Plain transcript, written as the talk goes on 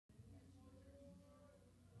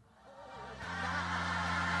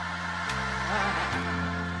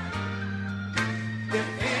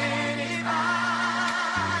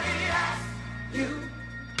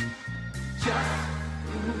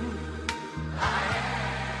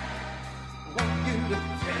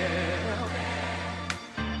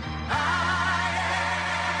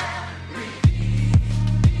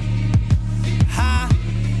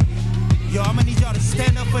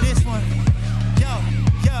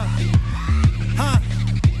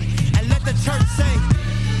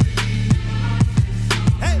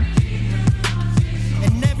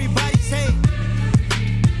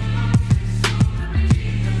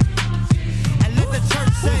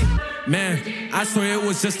I swear it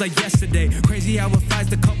was just like yesterday. Crazy how it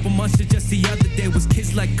flies, a couple months to just the other day. Was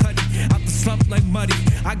kids like Cuddy, out the slump like Muddy.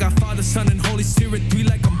 I got Father, Son, and Holy Spirit, 3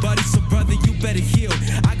 like I'm buddy. So brother, you better heal.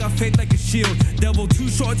 I got faith like a shield. Devil too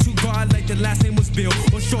short to guard like the last name was Bill.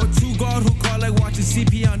 Or short to guard who call like watching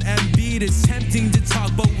CP on MB. It's tempting to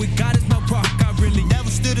talk, but with God is my rock. I really never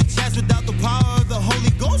stood a chance without the power of the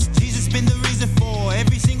Holy Ghost. Jesus been the reason for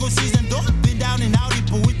every single season. Though been down and out,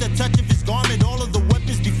 but with the touch of his garment, all of the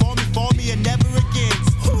weapons before me, for me, and never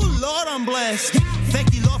against. Oh Lord, I'm blessed.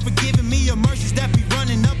 Thank you, Lord, for giving me your mercies that be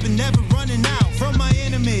running up and never running out from my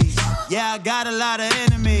enemies. Yeah, I got a lot of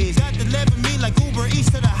enemies. God deliver me like Uber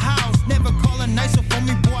Eats to the house. Never calling nicer for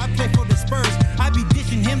me, boy. I play for the Spurs. I be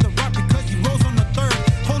dishing him the rock because he rose on the 3rd.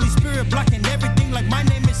 Holy Spirit blocking everything like my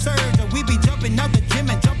name is Serge. And we be jumping out the gym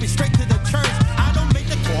and jumping straight to the church. I don't make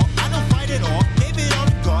the call, I don't fight it all. Gave it all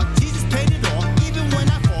to God, Jesus paid it all. Even when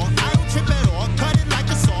I fall, I don't trip at all. Cut it like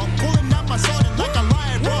a saw, pulling out my sword and like a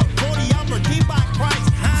lion roar. 40, I'm redeemed by Christ.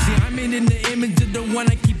 See, I'm in the image of the one,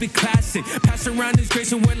 I keep it classic. Pass around his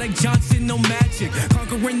grace and wear like Johnson, no magic.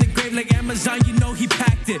 Conquering the grave like Amazon, you know he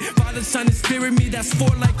packed it. Father, Son, and Spirit, me, that's 4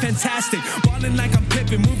 like fantastic. Balling like I'm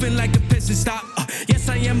Pippin, moving like a piston, stop. Yes,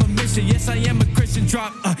 I am a mission, yes, I am a Christian,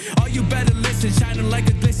 drop. All you better listen, shining like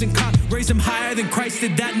a glisten cop. Raise him higher than Christ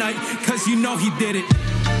did that night, cause you know he did it.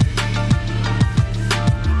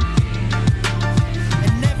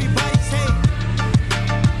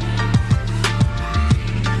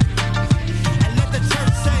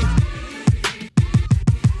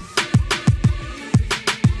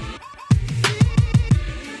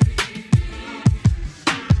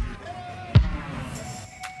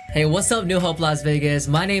 Hey, what's up, New Hope Las Vegas?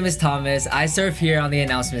 My name is Thomas. I serve here on the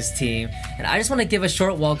announcements team, and I just want to give a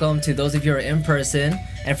short welcome to those of you who are in person,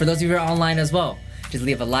 and for those of you who are online as well. Just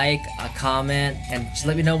leave a like, a comment, and just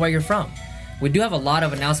let me know where you're from. We do have a lot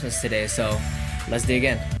of announcements today, so let's dig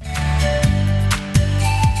in.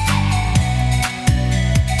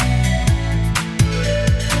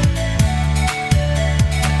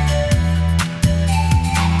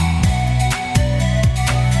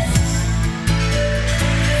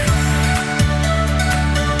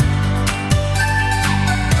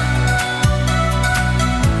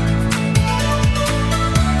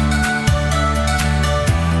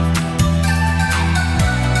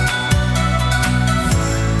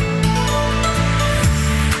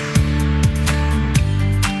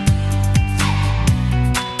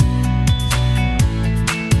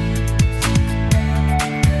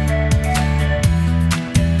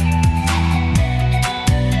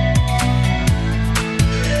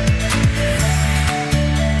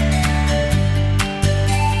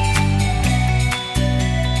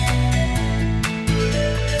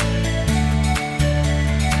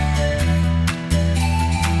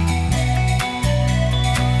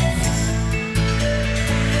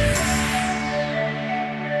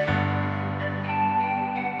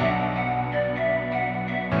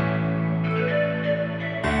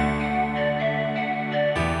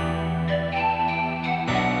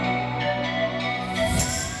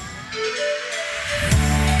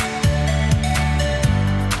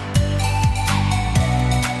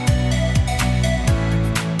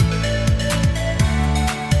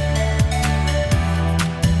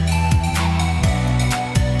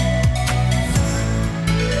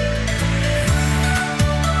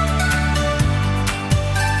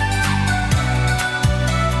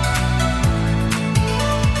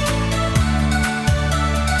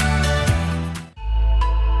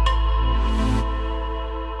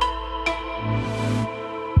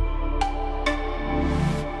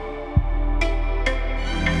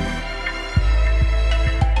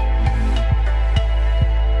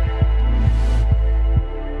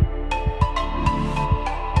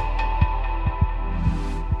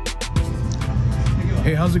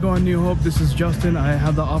 Hey, how's it going, New Hope? This is Justin. I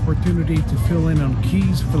had the opportunity to fill in on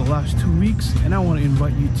keys for the last 2 weeks, and I want to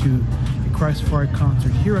invite you to the Christ Fire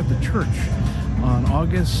concert here at the church on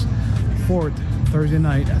August 4th, Thursday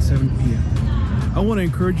night at 7 p.m. I want to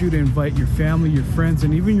encourage you to invite your family, your friends,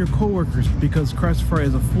 and even your co-workers, because Christ Fire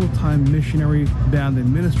is a full-time missionary band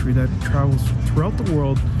and ministry that travels throughout the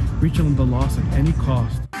world, reaching the lost at any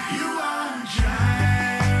cost.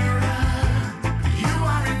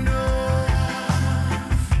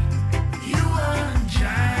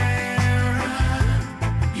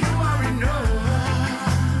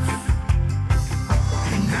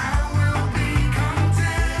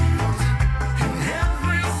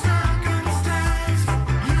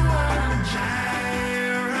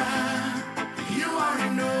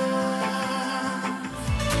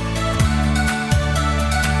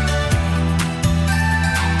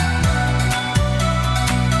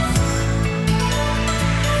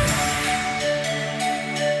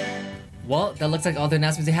 that looks like all the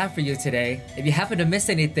announcements we have for you today. If you happen to miss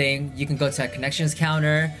anything, you can go to our connections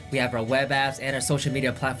counter. We have our web apps and our social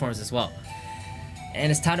media platforms as well.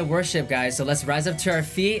 And it's time to worship, guys. So let's rise up to our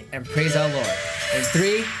feet and praise our Lord. In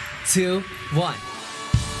 3, 2, 1.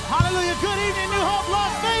 Hallelujah. Good evening, New Hope,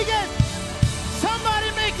 Las Vegas.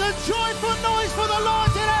 Somebody make a joyful noise for the Lord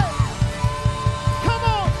today. Come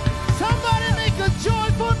on. Somebody make a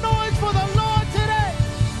joyful noise for the Lord today.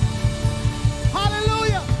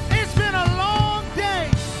 Hallelujah. It's been a long day,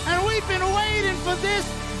 and we've been waiting for this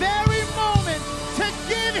very moment to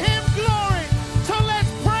give him glory. So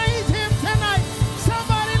let's praise him tonight.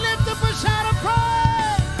 Somebody lift up a shout of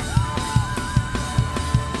praise.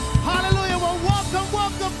 Hallelujah. Well,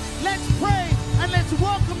 welcome. Let's pray, and let's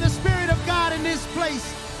welcome the Spirit of God in this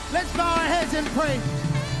place. Let's bow our heads and pray.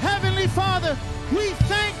 Heavenly Father, we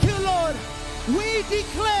thank you, Lord. We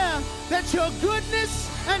declare that your goodness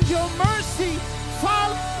and your mercy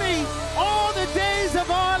follow me all the days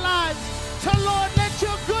of our lives. So, Lord, let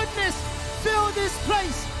your goodness fill this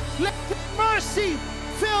place. Let your mercy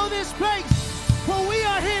fill this place. For we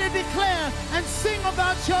are here to declare and sing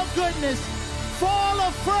about your goodness. Fall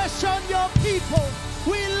afresh on your people.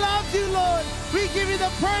 We love you, Lord. We give you the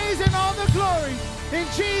praise and all the glory. In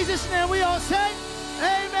Jesus' name we all say,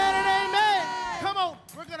 amen and amen. Come on,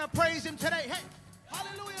 we're going to praise him today. Hey,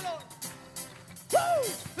 hallelujah, Lord.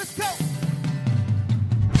 Woo! Let's go.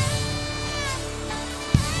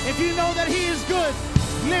 If you know that he is good,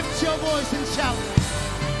 lift your voice and shout.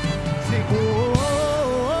 Sing, oh, oh,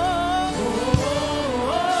 oh.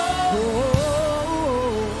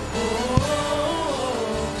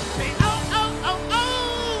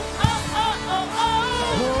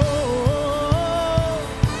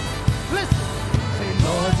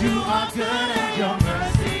 Good and your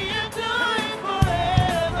mercy enduring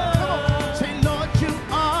forever. Say, Lord, you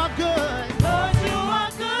are good. Lord, you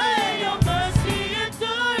are good and your mercy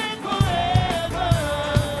enduring forever.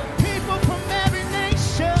 People from every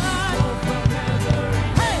nation.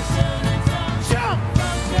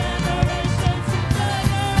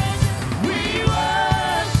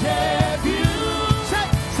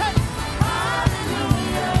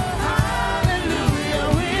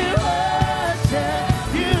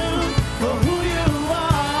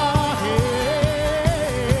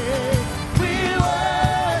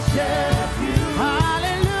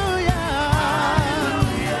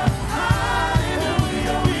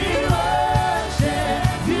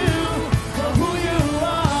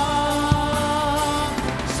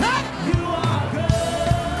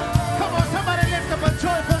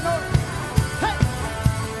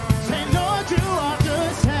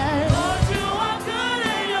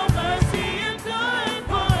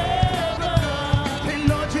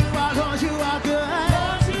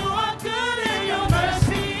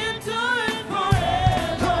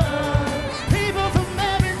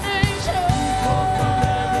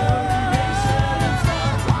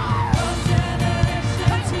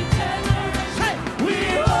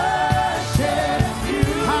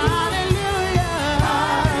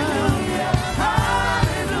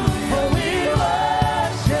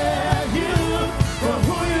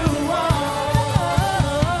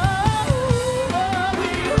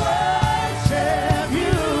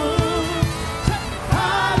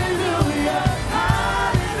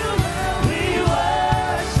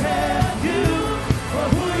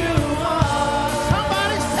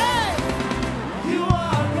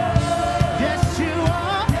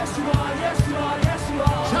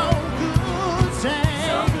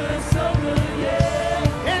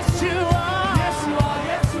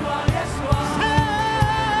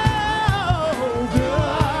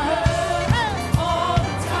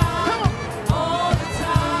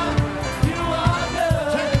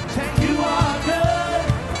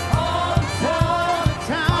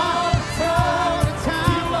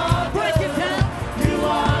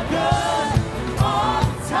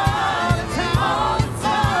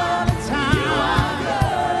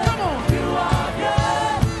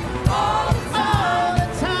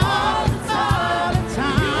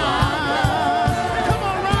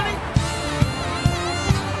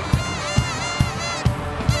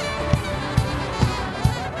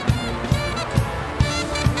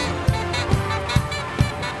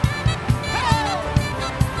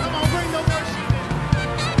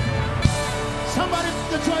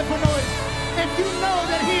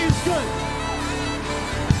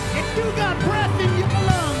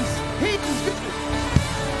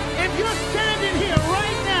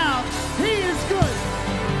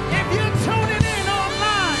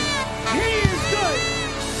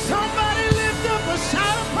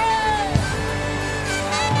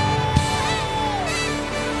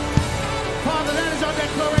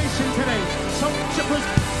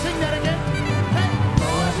 that again. Hey.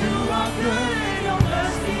 Lord, you are good and your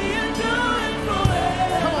mercy endureth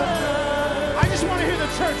forever. Come on. I just want to hear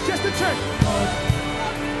the church, just the church.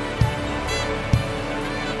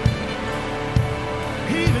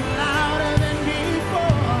 Even louder than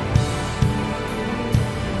before.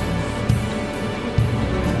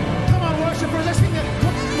 Come on, worshipers, let's sing it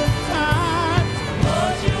one more time.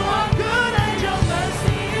 Lord, you are good and your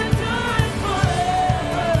mercy endureth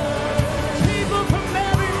forever. People from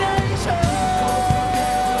every nation.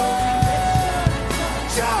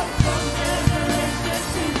 Jump! From generation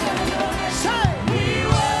to generation. Say! We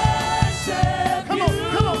worship you.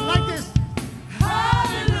 Come on, like this.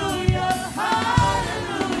 Hallelujah,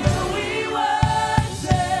 hallelujah. We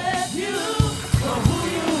worship you for who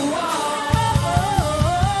you are.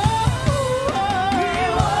 We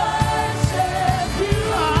worship you.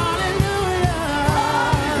 Hallelujah,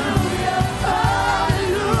 hallelujah,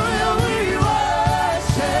 hallelujah. We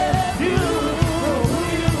worship you for who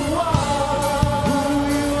you are. Who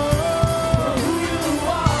you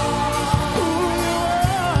are. Who you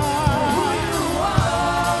are. Who you are.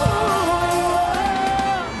 Who you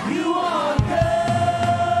are. You are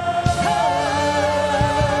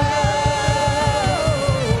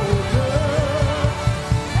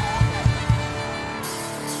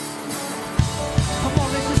Come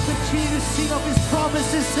on, let's just continue to sing of his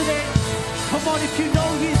promises today. Come on, if you know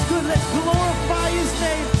he's good, let's glorify his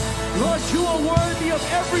name. Lord, you are worthy of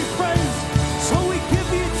every praise, so we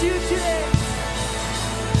give it to you today.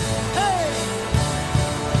 Hey!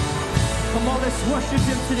 Come on, let's worship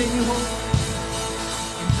him today, New Hope.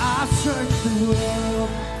 And I searched the world,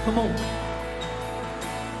 come on,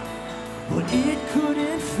 but it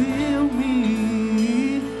couldn't fill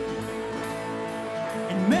me.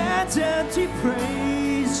 And man's empty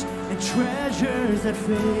praise and treasures that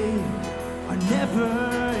fade are never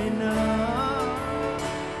enough.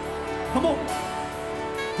 Come on.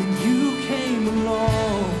 Then you came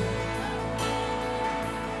along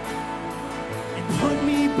and put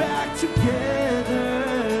me back together.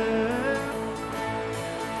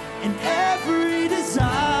 And every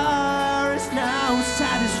desire is now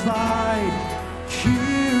satisfied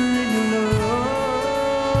here in your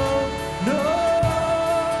love. No,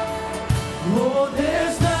 Lord,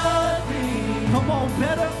 there's nothing. Come on,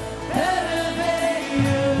 better than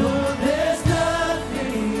you. Lord, there's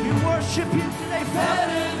nothing. We worship you today,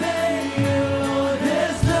 better than you. Lord,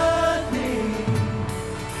 there's nothing.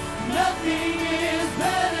 Nothing is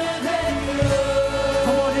better than you.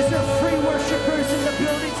 Come on, is there free worshipers in the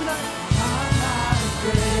building tonight? I'm not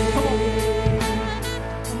afraid.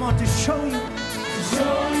 Come on, to show you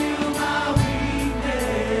my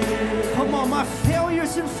weakness. Come on, my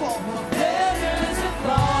failures and faults.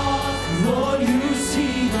 Lord, you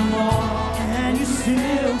see them all, and you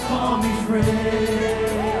still call me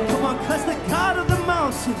friend. Come on, cause the God of the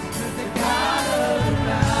mountain,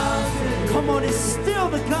 come on, is still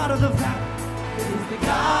the God of the valley. Is the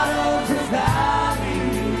God of the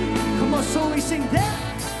valley. Come on, so we sing that.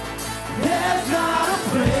 There's not a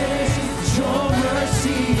place your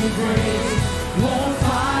mercy and grace won't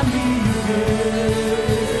find me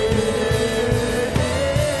again.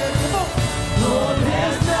 Come on. Lord,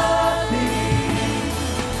 there's nothing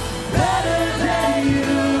better than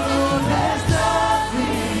you. There's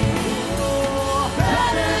nothing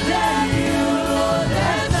better than you.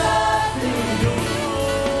 There's nothing.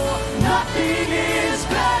 Nothing is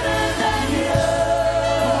better than you.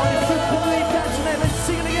 Come on, if you believe that tonight, let's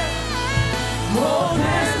sing it again. Oh,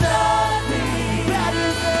 there's nothing better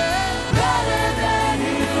than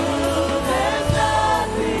you. There's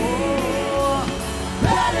nothing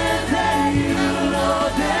better than you.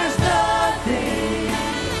 Lord, there's nothing.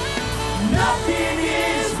 Nothing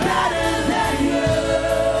is better than you.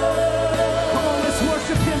 Come on, let's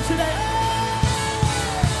worship him today.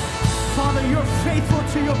 Father, you're faithful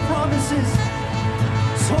to your promises.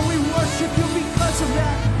 So we worship you because of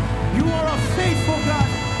that. You are a faithful God.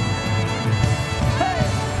 Hey!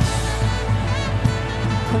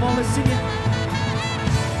 Come on, let's sing it.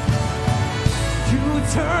 You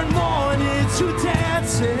turn mourning to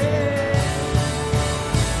dancing.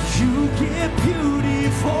 You give beauty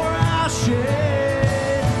for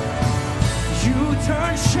ashes. You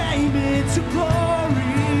turn shame into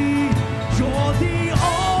glory. You're the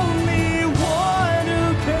only one who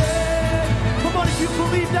can. Come on, if you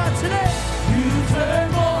believe that today. You turn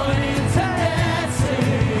mourning to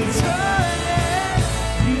dancing. You turn it.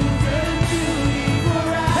 You turn beauty for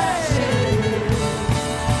ashes.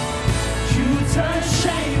 You turn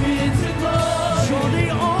shame into glory. You're the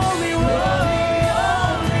only one.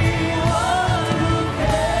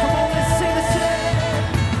 Come on, let's sing this today.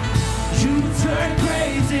 You turn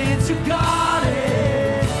grace into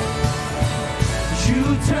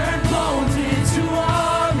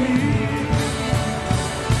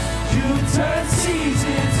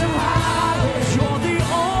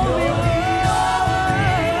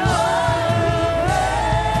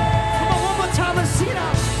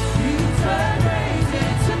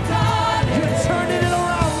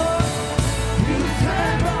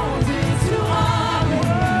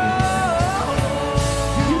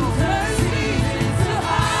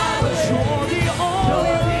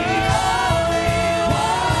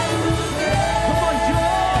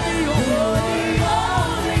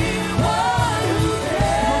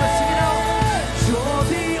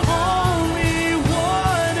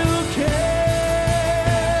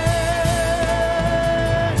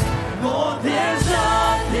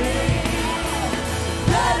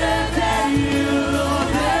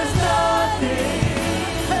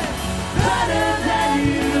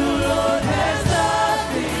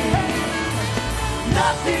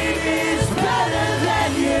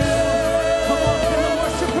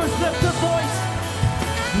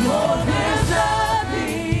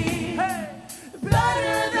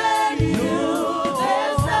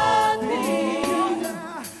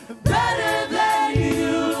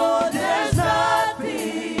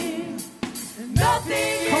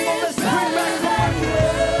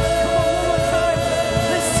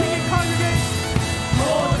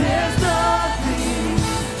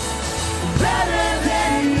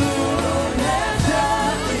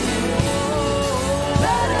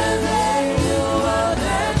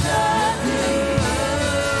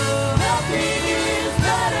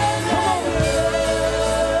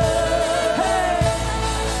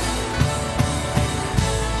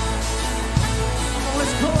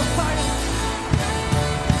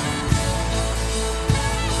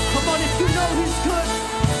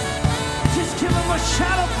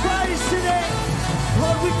shout of praise today.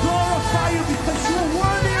 Lord, we glorify you because you are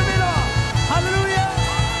worthy of it all. Hallelujah.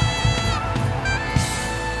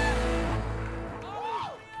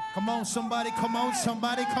 Come on, somebody, come on,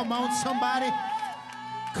 somebody, come on, somebody.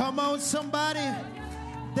 Come on, somebody.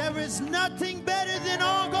 There is nothing better than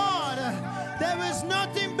our God. There is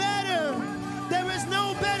nothing better. There is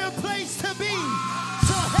no better place to be.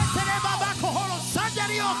 So, there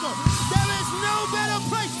is no better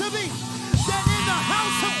place to be than in the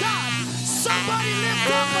house of God. Somebody lift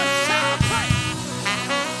up a shout of praise.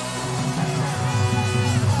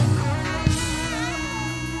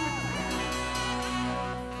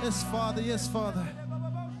 Yes, Father, yes, Father.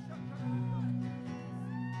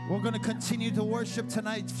 We're going to continue to worship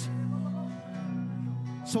tonight.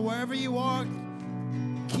 So wherever you are,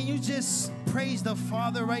 can you just praise the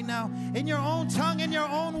Father right now in your own tongue, in your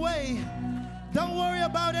own way? Don't worry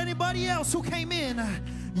about anybody else who came in.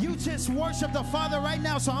 You just worship the Father right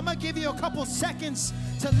now. So I'm going to give you a couple seconds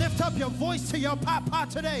to lift up your voice to your Papa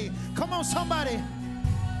today. Come on, somebody.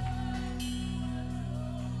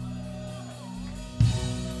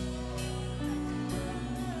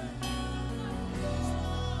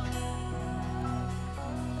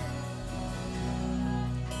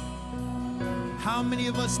 How many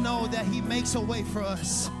of us know that He makes a way for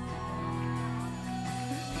us?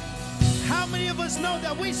 How many of us know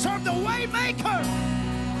that we serve the way maker?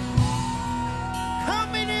 How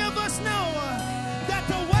many of us know that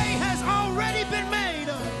the way has already been made?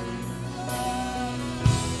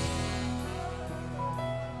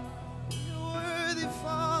 You're worthy,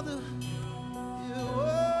 Father. You're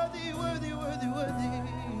worthy, worthy, worthy, worthy.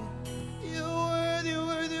 You're worthy,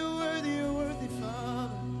 worthy, worthy, worthy, Father.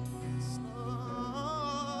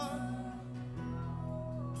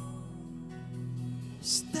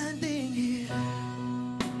 Standing here,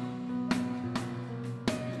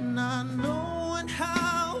 not knowing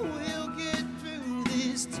how we'll get through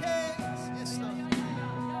this test. Yes, Lord.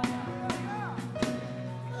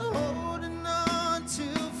 Holding on to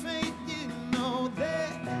faith, you know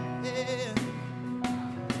that. Yeah.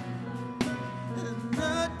 And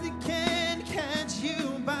nothing can catch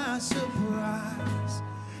you by surprise.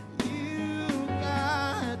 You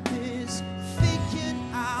got this figured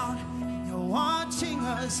out. Watching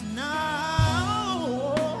us now.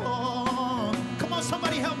 Come on,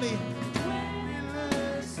 somebody help me. It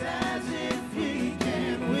looks as if we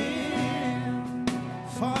can win.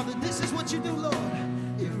 Father, this is what you do, Lord.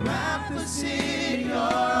 You wrap us in your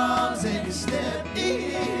arms and you step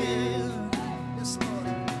in. Yes, Lord.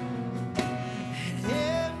 And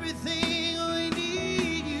everything we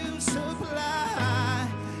need, you supply.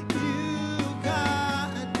 You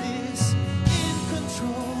got this in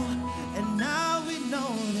control. And now we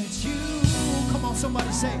know that you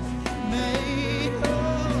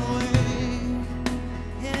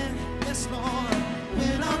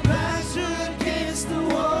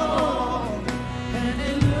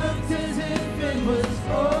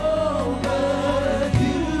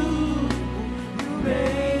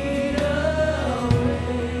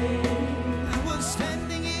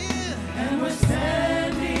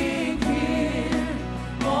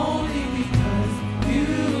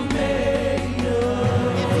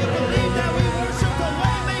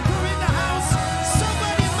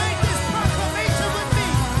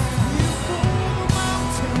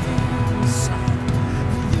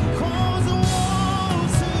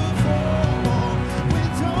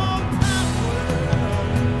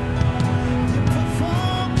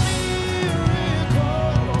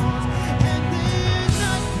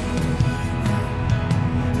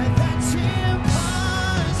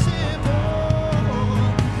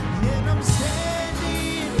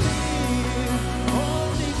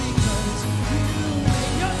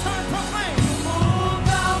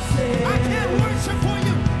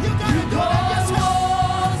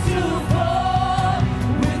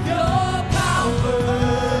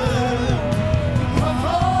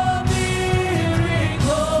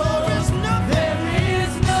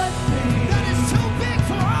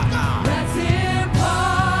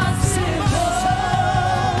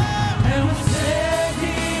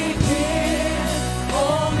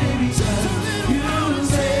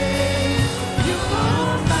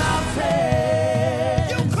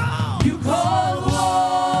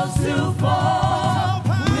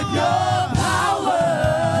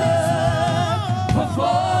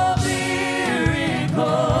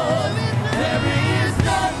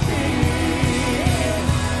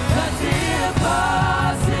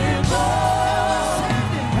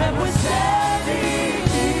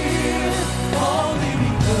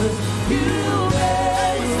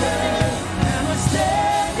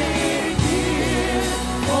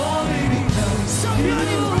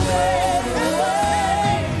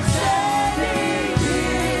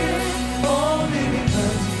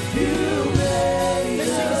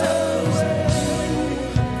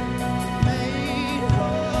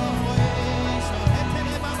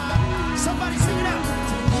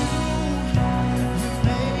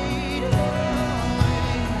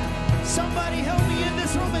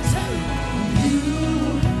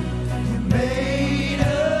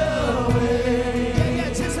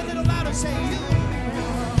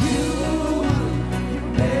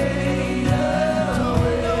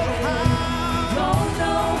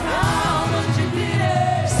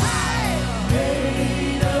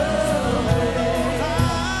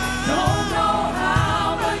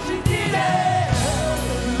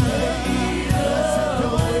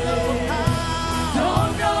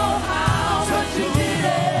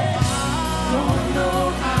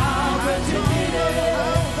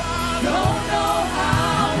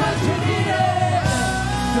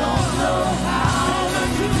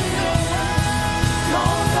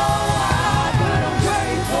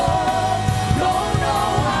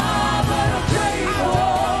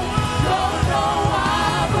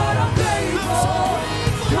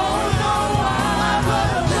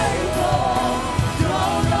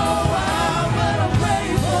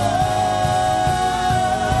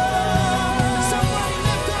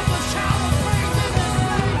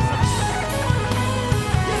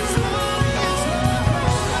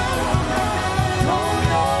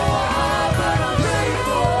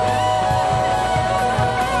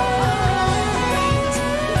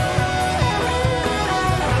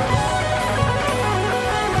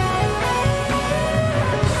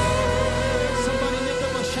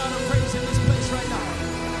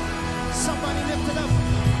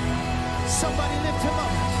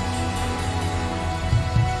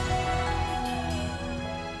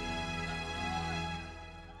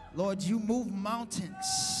Lord, you move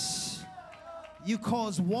mountains. You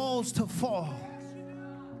cause walls to fall.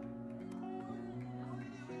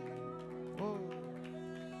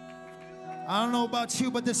 I don't know about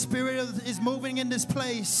you, but the Spirit is moving in this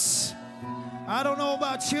place. I don't know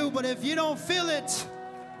about you, but if you don't feel it,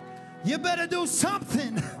 you better do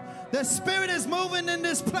something. The Spirit is moving in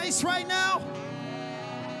this place right now.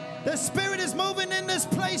 The Spirit is moving in this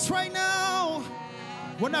place right now.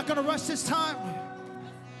 We're not going to rush this time.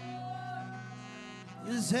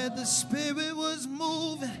 You said the Spirit was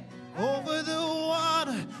moving over the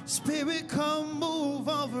water. Spirit, come move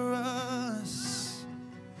over us.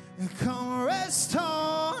 Come rest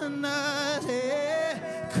on us.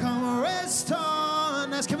 Yeah. Come rest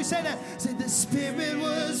on us. Can we say that? Say the Spirit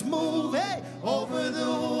was moving over the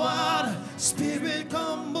water. Spirit,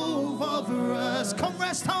 come move over us. Come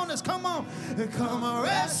rest on us. Come on. Come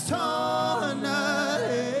rest on us.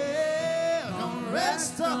 Yeah. Come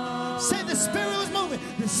rest on. Say the Spirit was moving.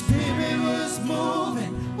 The Spirit was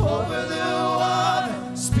moving over the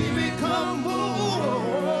water. Spirit, come move.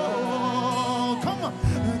 Come on.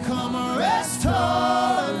 Come rest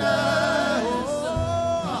on us.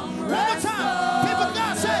 One more time. People of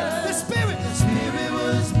God say, the Spirit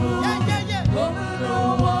was moving. Yeah. Over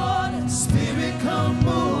the water. Spirit, come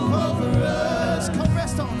move over us. Come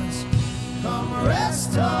rest on us. Come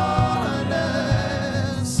rest on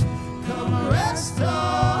us. Come rest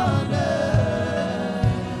on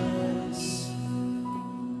us.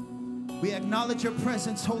 We acknowledge your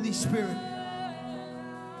presence, Holy Spirit.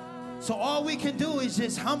 So all we can do is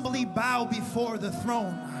just humbly bow before the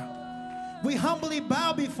throne. We humbly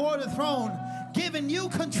bow before the throne, giving you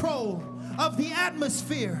control of the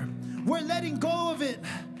atmosphere. We're letting go of it.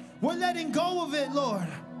 We're letting go of it, Lord.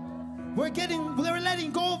 We're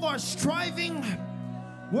letting go of our striving.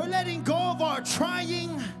 We're letting go of our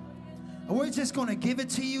trying. And we're just going to give it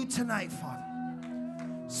to you tonight, Father.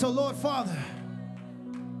 So, Lord, Father,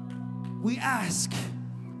 we ask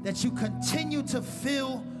that you continue to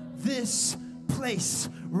fill this place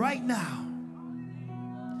right now.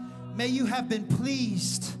 May you have been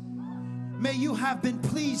pleased. May you have been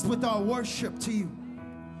pleased with our worship to you.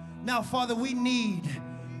 Now, Father, we need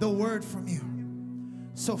the word from you.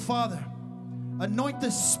 So, Father, anoint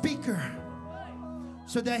the speaker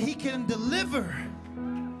so that he can deliver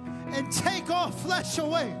and take all flesh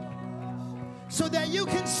away, so that you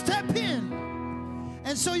can step in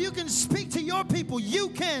and so you can speak to your people. You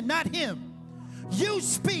can, not him. You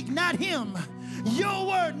speak, not him. Your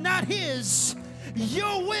word, not his.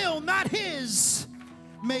 Your will, not his.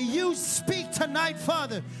 May you speak tonight,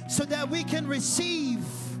 Father, so that we can receive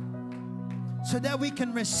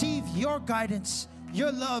your guidance,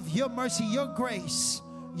 your love, your mercy, your grace,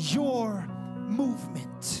 your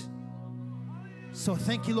movement. So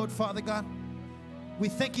thank you, Lord, Father God. We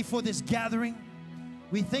thank you for this gathering.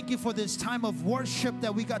 We thank you for this time of worship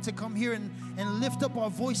that we got to come here and lift up our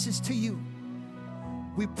voices to you.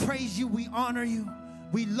 We praise you, we honor you,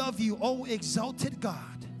 we love you, oh exalted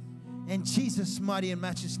God. In Jesus' mighty and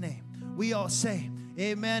matchless name, we all say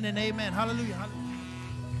amen and amen. Hallelujah. Hallelujah.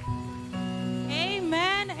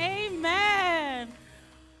 Amen, amen.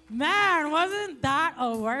 Man, wasn't that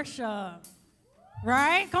a worship?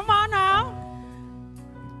 Right? Come on now.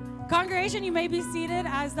 Congregation, you may be seated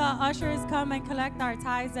as the ushers come and collect our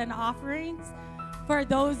tithes and offerings. For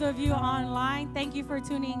those of you online, thank you for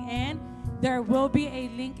tuning in. There will be a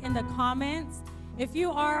link in the comments. If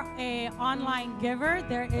you are an online giver,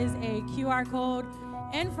 there is a QR code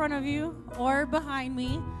in front of you or behind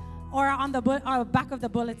me or on the back of the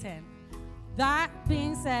bulletin. That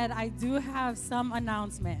being said, I do have some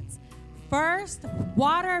announcements. First,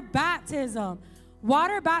 water baptism.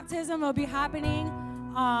 Water baptism will be happening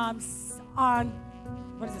on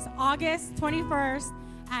August 21st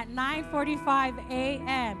at 9:45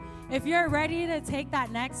 a.m. If you're ready to take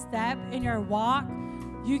that next step in your walk,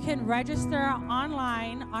 you can register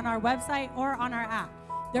online on our website or on our app.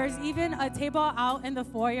 There's even a table out in the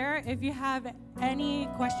foyer. If you have any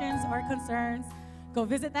questions or concerns, go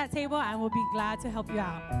visit that table and we'll be glad to help you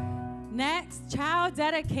out. Next, child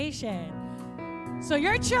dedication. So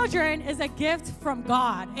your children is a gift from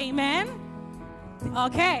God. Amen?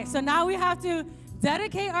 Okay, so now we have to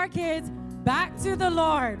dedicate our kids back to the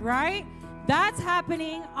Lord, right? That's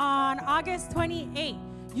happening on August 28th.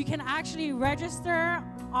 You can actually register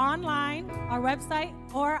online, our website,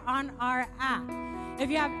 or on our app. If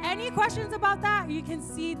you have any questions about that, you can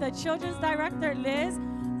see the children's director, Liz,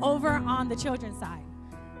 over on the children's side.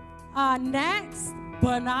 Next,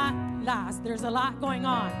 but not last, there's a lot going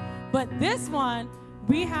on. But this one,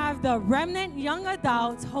 we have the Remnant Young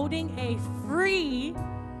Adults holding a free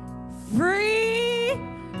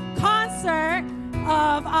concert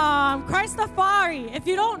of Christafari. If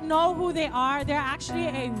you don't know who they are, they're actually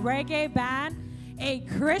a reggae band, a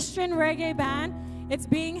Christian reggae band. It's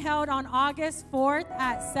being held on August 4th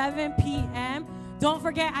at 7 p.m. Don't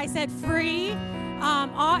forget, I said free.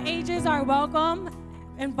 All ages are welcome.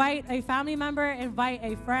 Invite a family member, invite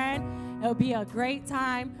a friend. It'll be a great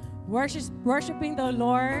time worshiping the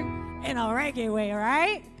Lord in a reggae way,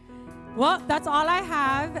 right? Well, that's all I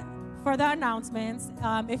have for the announcements.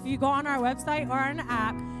 If you go on our website or an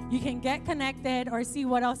app, you can get connected or see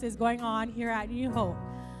what else is going on here at New Hope.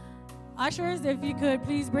 Ushers, if you could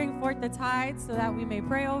please bring forth the tithes so that we may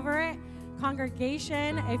pray over it.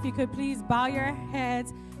 Congregation, if you could please bow your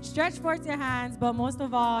heads, stretch forth your hands, but most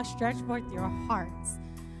of all, stretch forth your hearts.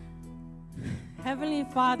 Heavenly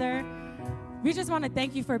Father, we just want to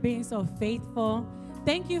thank you for being so faithful.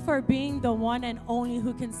 Thank you for being the one and only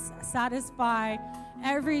who can satisfy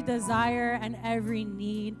every desire and every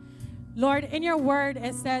need. Lord, in your word,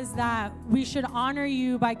 it says that we should honor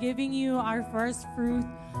you by giving you our first fruit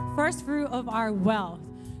of our wealth.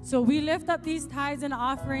 So we lift up these tithes and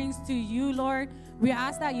offerings to you, Lord. We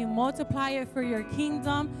ask that you multiply it for your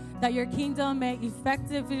kingdom, that your kingdom may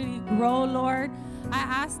effectively grow, Lord. I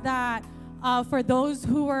ask that for those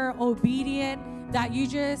who are obedient, that you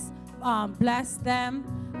just bless them.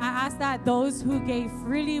 I ask that those who gave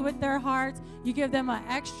freely with their hearts, you give them an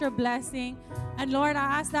extra blessing. And Lord,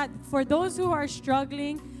 I ask that for those who are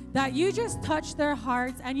struggling, that you just touch their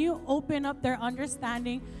hearts and you open up their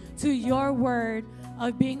understanding to your word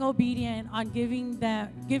of being obedient on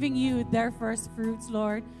giving you their first fruits,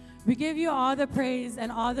 Lord. We give you all the praise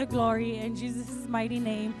and all the glory in Jesus' mighty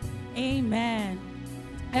name. Amen.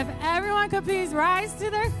 If everyone could please rise to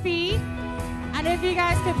their feet, and if you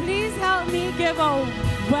guys could please help me give a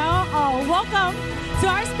welcome to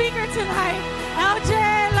our speaker tonight,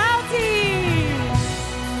 Lauti.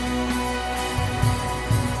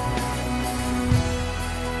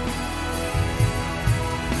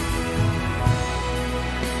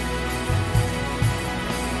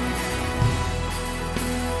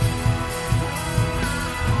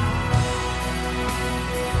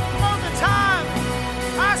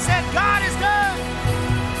 God is good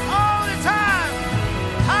all the time.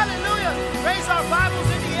 Hallelujah. Raise our Bibles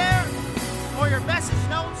in the air or your message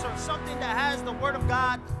notes or something that has the Word of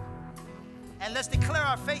God. And let's declare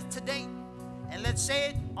our faith today. And let's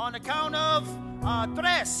say it on the count of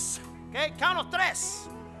tres. Okay, count of tres.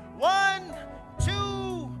 1,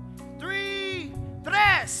 2, 3,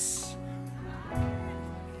 tres.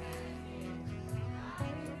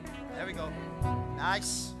 There we go.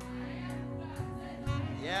 Nice.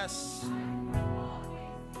 Yes.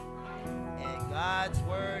 And God's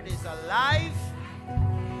word is alive.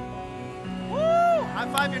 Woo! High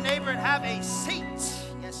five your neighbor and have a seat.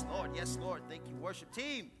 Yes, Lord. Yes, Lord. Thank you, worship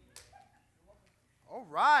team. All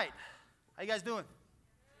right. How you guys doing?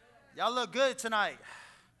 Y'all look good tonight.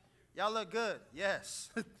 Y'all look good.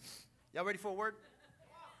 Yes. Y'all ready for a word?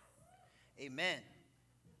 Amen.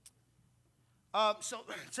 So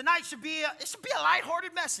tonight should be a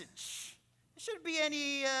lighthearted message. Shouldn't be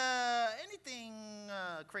anything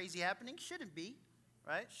crazy happening. Shouldn't be,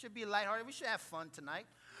 right? Should be lighthearted. We should have fun tonight.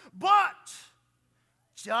 But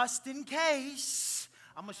just in case,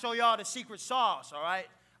 I'm gonna show y'all the secret sauce. All right?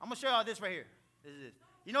 I'm gonna show y'all this right here. This is it.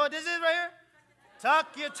 You know what this is right here?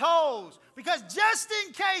 Tuck your toes, because just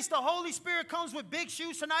in case the Holy Spirit comes with big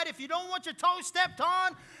shoes tonight, if you don't want your toes stepped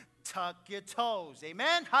on, tuck your toes.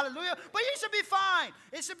 Amen. Hallelujah. But you should be fine.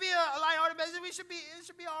 It should be a lighthearted message. It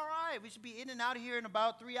should be all right. We should be in and out of here in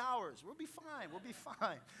about 3 hours. We'll be fine. We'll be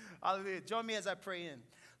fine. Hallelujah. Join me as I pray in.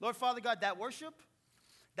 Lord, Father God, that worship,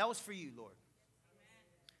 that was for you, Lord.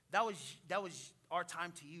 That was our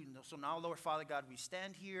time to you. So now, Lord, Father God, we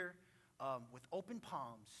stand here with open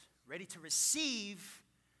palms, ready to receive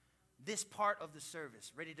this part of the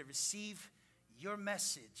service, ready to receive your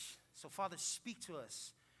message. So, Father, speak to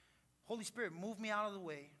us. Holy Spirit, move me out of the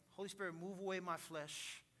way. Holy Spirit, move away my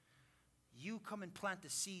flesh. You come and plant the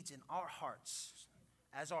seeds in our hearts.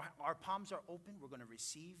 As our palms are open, we're going to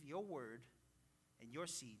receive your word and your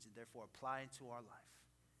seeds and therefore apply into our life.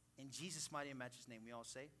 In Jesus' mighty and matchless name, we all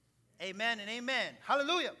say amen and amen.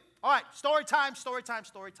 Hallelujah. All right, story time, story time,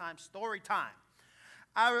 story time, story time.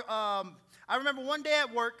 I remember one day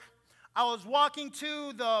at work, I was walking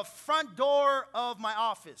to the front door of my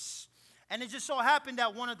office. And it just so happened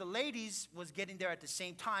that one of the ladies was getting there at the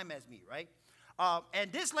same time as me, right?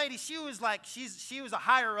 And this lady, she was a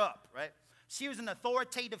higher up, right? She was an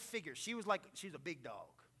authoritative figure. She's a big dog,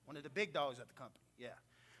 one of the big dogs at the company, yeah.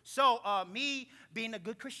 So me being a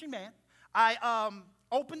good Christian man, I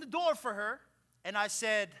opened the door for her, and I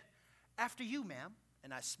said, after you, ma'am.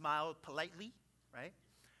 and I smiled politely, right?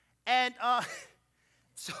 And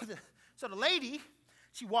so the lady,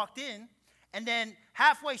 she walked in, and then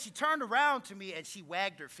halfway she turned around to me and she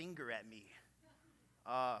wagged her finger at me.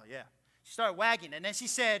 Yeah. She started wagging, and then she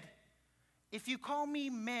said, "If you call me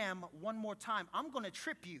ma'am one more time, I'm going to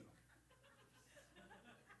trip you."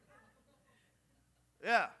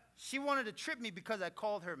 Yeah. She wanted to trip me because I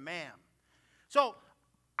called her ma'am. So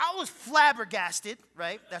I was flabbergasted,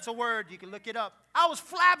 right? That's a word. You can look it up. I was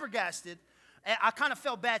flabbergasted, and I kind of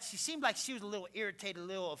felt bad. She seemed like she was a little irritated, a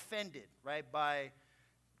little offended, right, by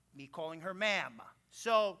me calling her ma'am.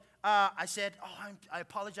 So I said, I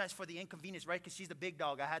apologize for the inconvenience, right, because she's the big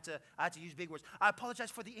dog. I had to use big words. I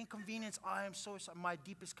apologize for the inconvenience. I am so sorry. My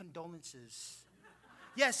deepest condolences.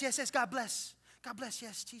 Yes, God bless. God bless,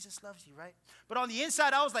 yes, Jesus loves you, right? But on the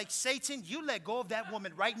inside, I was like, Satan, you let go of that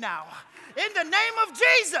woman right now. In the name of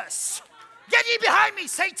Jesus, get ye behind me,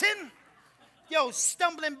 Satan. Yo,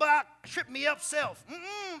 stumbling block, trip me up self.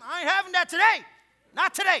 I ain't having that today.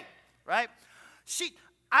 Not today, right?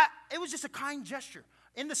 It was just a kind gesture.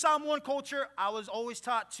 In the Psalm 1 culture, I was always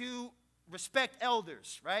taught to respect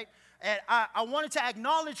elders, right? And I wanted to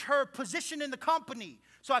acknowledge her position in the company.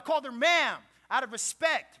 So I called her ma'am out of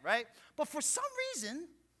respect, right? But for some reason,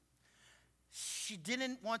 she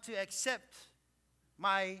didn't want to accept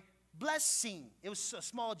my blessing. It was a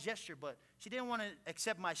small gesture, but she didn't want to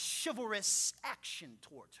accept my chivalrous action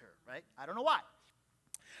towards her, right? I don't know why.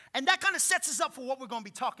 And that kind of sets us up for what we're going to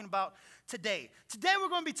be talking about today. Today we're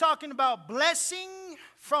going to be talking about blessing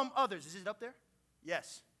from others. Is it up there?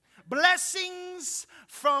 Yes. Blessings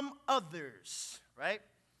from others, right?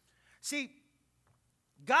 See,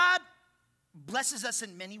 God blesses us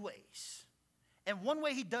in many ways. And one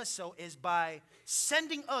way he does so is by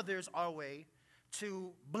sending others our way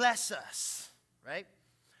to bless us, right?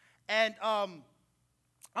 And I'm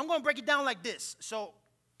going to break it down like this. So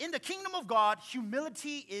in the kingdom of God,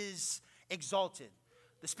 humility is exalted.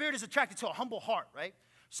 The Spirit is attracted to a humble heart, right?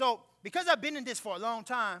 So because I've been in this for a long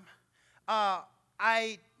time,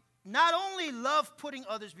 I not only love putting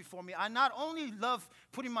others before me, I not only love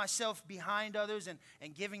putting myself behind others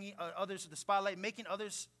and giving others the spotlight, making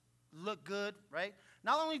others look good, right?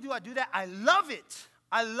 Not only do I do that, I love it.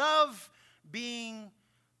 I love being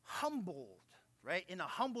humbled, right? In a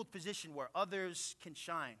humbled position where others can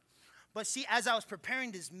shine. But see, as I was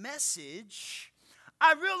preparing this message,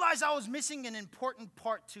 I realized I was missing an important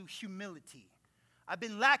part to humility. I've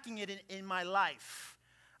been lacking it in my life.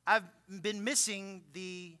 I've been missing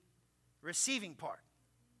the receiving part,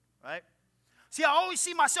 right? See, I always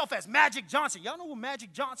see myself as Magic Johnson. Y'all know who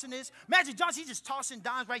Magic Johnson is? Magic Johnson, he's just tossing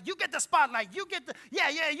dimes, right? You get the spotlight. You get the, yeah,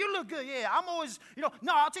 you look good. Yeah, I'm always, no,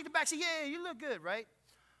 I'll take the back seat. Yeah, you look good, right?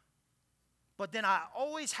 But then I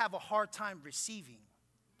always have a hard time receiving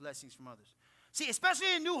blessings from others. See,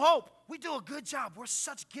 especially in New Hope, we do a good job. We're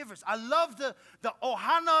such givers. I love the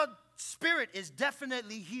Ohana spirit is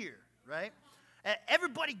definitely here, right? And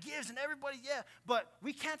everybody gives and everybody, but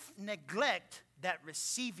we can't neglect that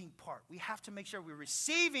receiving part. We have to make sure we're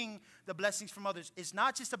receiving the blessings from others. It's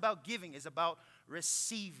not just about giving, it's about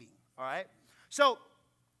receiving, all right? So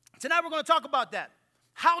tonight we're going to talk about that.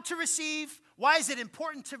 How to receive, why is it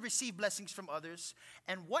important to receive blessings from others,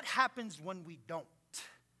 and what happens when we don't.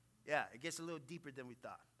 Yeah, it gets a little deeper than we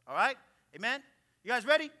thought, all right? Amen? You guys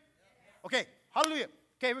ready? Okay, hallelujah.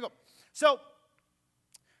 Okay, here we go. So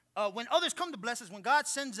when others come to bless us, when God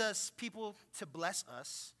sends us people to bless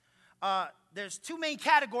us, there's two main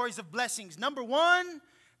categories of blessings. Number one,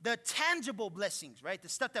 the tangible blessings, right? The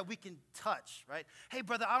stuff that we can touch, right? Hey,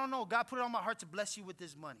 brother, I don't know. God put it on my heart to bless you with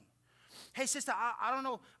this money. Hey, sister, I don't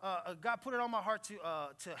know. God put it on my heart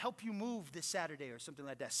to help you move this Saturday or something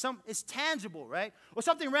like that. It's tangible, right? Or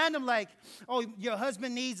something random like, oh, your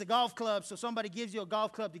husband needs a golf club, so somebody gives you a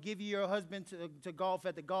golf club to give you your husband to golf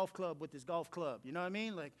at the golf club with his golf club. You know what I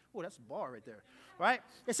mean? Like, oh, that's a bar right there, right?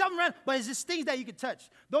 It's something random, but it's just things that you can touch.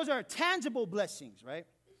 Those are tangible blessings, right?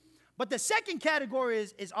 But the second category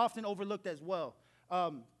is often overlooked as well.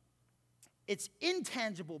 It's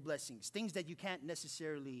intangible blessings, things that you can't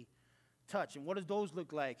necessarily touch. And what does those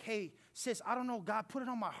look like? Hey, sis, I don't know. God put it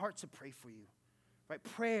on my heart to pray for you, right?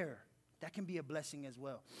 Prayer, that can be a blessing as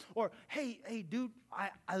well. Or, hey, dude,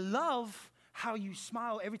 I love how you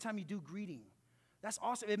smile every time you do greeting. That's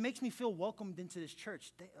awesome. It makes me feel welcomed into this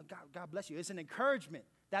church. God bless you. It's an encouragement.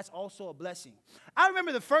 That's also a blessing. I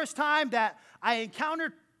remember the first time that I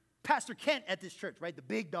encountered Pastor Kent at this church, right? The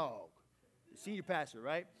big dog, the senior pastor,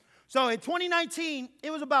 right? So in 2019, I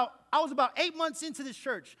was about 8 months into this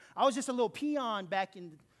church. I was just a little peon back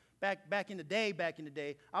in the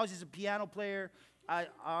day. I was just a piano player,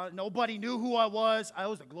 Nobody knew who I was. I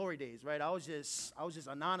was the glory days, right? I was just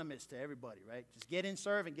anonymous to everybody, right? Just get in,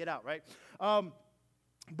 serve, and get out, right?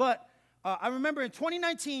 But I remember in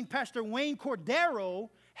 2019, Pastor Wayne Cordero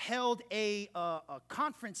held a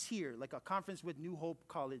conference here, like a conference with New Hope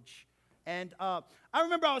College. And I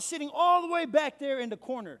remember I was sitting all the way back there in the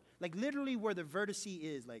corner, like literally where the vertice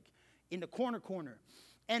is, like in the corner.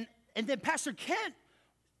 And then Pastor Kent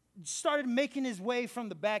started making his way from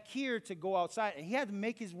the back here to go outside, and he had to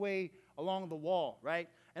make his way along the wall, right?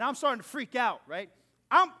 And I'm starting to freak out, right?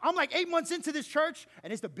 I'm like 8 months into this church,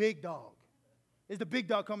 and it's the big dog. It's the big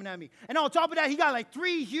dog coming at me. And on top of that, he got like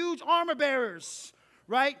 3 huge armor bearers,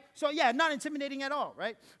 right? So yeah, not intimidating at all,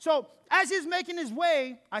 right? So as he's making his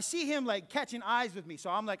way, I see him like catching eyes with me. So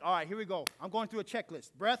I'm like, all right, here we go. I'm going through a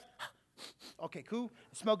checklist. Breath. Okay, cool.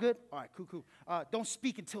 Smell good? All right, cool. Don't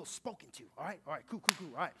speak until spoken to. All right, cool.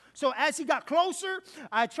 All right. So as he got closer,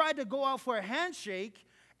 I tried to go out for a handshake,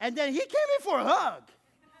 and then he came in for a hug.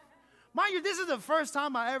 Mind you, this is the first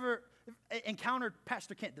time I ever encountered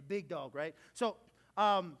Pastor Kent, the big dog, right? So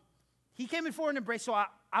he came in for an embrace, so I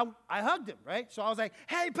hugged him, right? So I was like,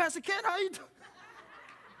 hey, Pastor Kent, how you doing?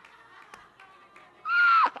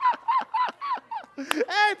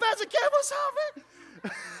 Hey, Pastor Kent, what's up, man?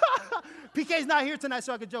 PK's not here tonight,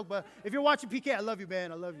 so I can joke, but if you're watching PK, I love you,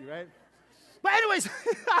 man. I love you, right? But anyways,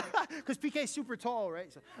 because PK's super tall, right?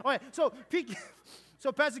 So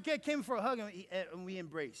Pastor Kent came for a hug, and we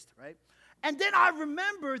embraced, right? And then I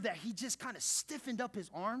remember that he just kind of stiffened up his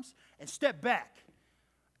arms and stepped back.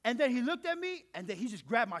 And then he looked at me, and then he just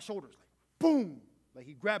grabbed my shoulders, like, boom. Like,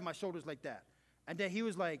 he grabbed my shoulders like that. And then he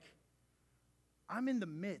was like, I'm in the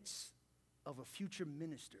midst of a future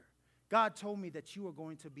minister. God told me that you are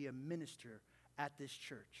going to be a minister at this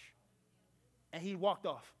church. And he walked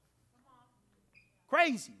off.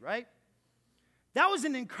 Crazy, right? That was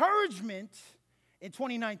an encouragement in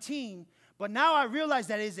 2019, but now I realize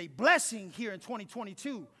that it is a blessing here in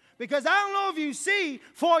 2022. Because I don't know if you see,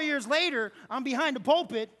 4 years later, I'm behind the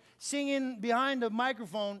pulpit, singing behind the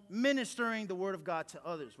microphone, ministering the word of God to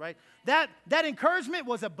others, right? That encouragement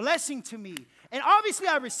was a blessing to me. And obviously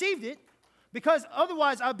I received it, because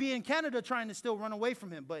otherwise I'd be in Canada trying to still run away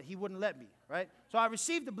from him, but he wouldn't let me, right? So I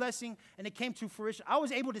received the blessing, and it came to fruition. I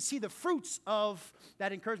was able to see the fruits of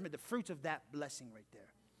that encouragement, the fruits of that blessing right there,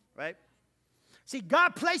 right? See,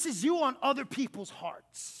 God places you on other people's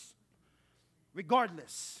hearts.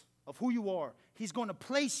 Regardless of who you are, he's going to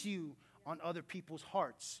place you on other people's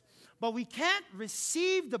hearts. But we can't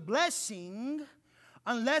receive the blessing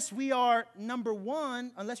unless we are,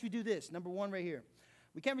 unless we do this. Number one right here.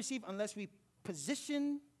 We can't receive unless we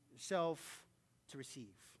position ourselves to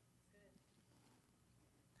receive.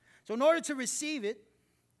 So in order to receive it,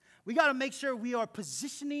 we got to make sure we are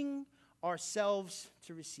positioning ourselves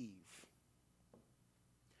to receive.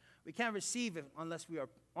 We can't receive it unless we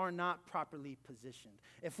are not properly positioned.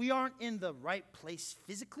 If we aren't in the right place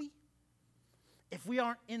physically, if we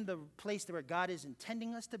aren't in the place where God is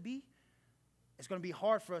intending us to be, it's going to be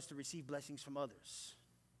hard for us to receive blessings from others.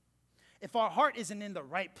 If our heart isn't in the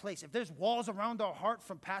right place, if there's walls around our heart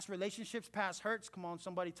from past relationships, past hurts, come on,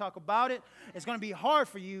 somebody talk about it, it's going to be hard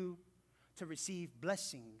for you to receive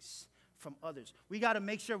blessings from others. We got to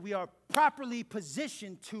make sure we are properly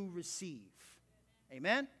positioned to receive.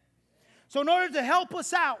 Amen? So in order to help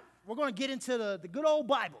us out, we're going to get into the good old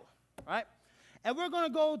Bible, right? And we're going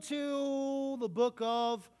to go to the book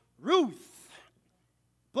of Ruth.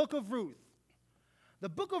 Book of Ruth. The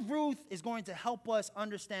book of Ruth is going to help us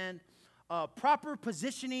understand proper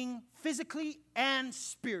positioning physically and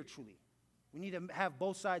spiritually. We need to have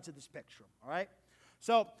both sides of the spectrum, all right?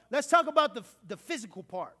 So let's talk about the physical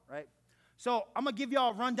part, right? So I'm going to give you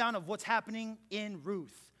all a rundown of what's happening in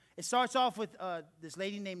Ruth. It starts off with this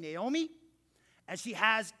lady named Naomi, and she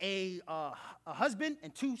has a husband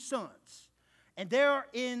and 2 sons. And they're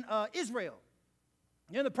in Israel,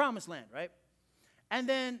 near the Promised Land, right? And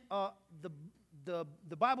then the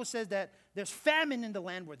Bible says that there's famine in the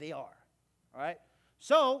land where they are, all right?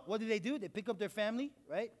 So what do? They pick up their family,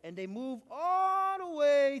 right? And they move all the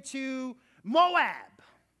way to Moab.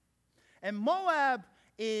 And Moab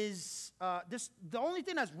is, the only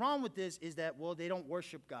thing that's wrong with this is that, well, they don't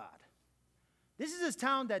worship God. This is a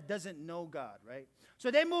town that doesn't know God, right? So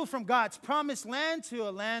they move from God's promised land to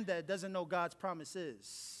a land that doesn't know God's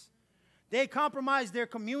promises. They compromise their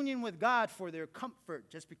communion with God for their comfort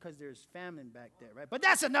just because there's famine back there, right? But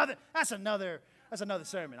that's another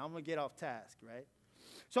sermon. I'm going to get off task, right?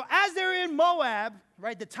 So as they're in Moab,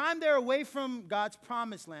 right, the time they're away from God's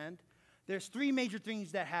promised land, there's 3 major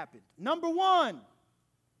things that happened. Number one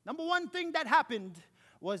thing that happened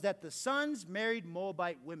was that the sons married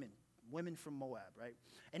Moabite women. women from Moab, right?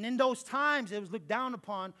 And in those times, it was looked down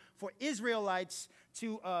upon for Israelites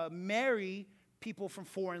to marry people from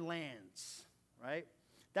foreign lands, right?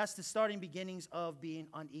 That's the starting beginnings of being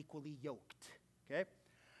unequally yoked, okay?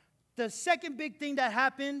 The second big thing that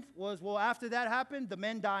happened was, well, after that happened, the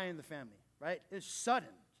men die in the family, right? It's sudden.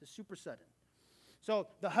 It's super sudden. So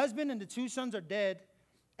the husband and the 2 sons are dead,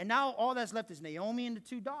 and now all that's left is Naomi and the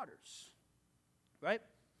 2 daughters, right?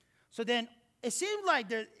 So then it seems like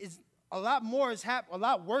there is a lot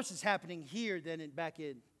worse is happening here than back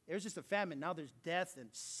in. There's just a famine. Now there's death and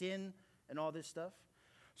sin and all this stuff.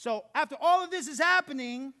 So after all of this is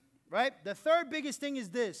happening, right, the third biggest thing is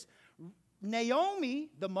this. Naomi,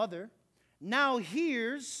 the mother, now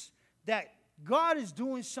hears that God is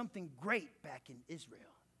doing something great back in Israel.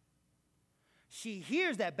 She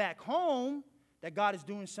hears that back home that God is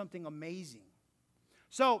doing something amazing.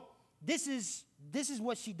 So this is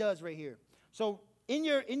what she does right here. So in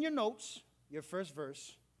your notes, your first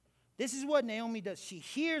verse, this is what Naomi does. She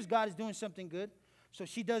hears God is doing something good, so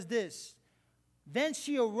she does this. Then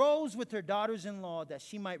she arose with her daughters-in-law that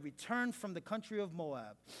she might return from the country of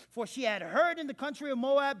Moab. For she had heard in the country of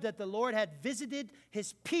Moab that the Lord had visited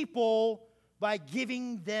his people by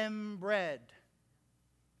giving them bread.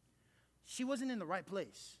 She wasn't in the right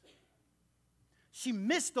place. She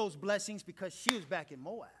missed those blessings because she was back in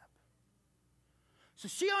Moab. So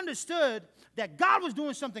she understood that God was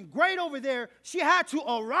doing something great over there. She had to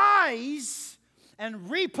arise and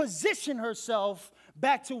reposition herself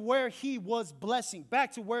back to where he was blessing,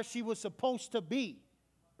 back to where she was supposed to be,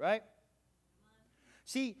 right?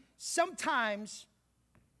 See, sometimes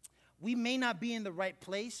we may not be in the right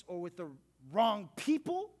place or with the wrong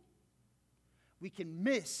people. We can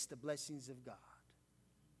miss the blessings of God.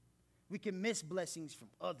 We can miss blessings from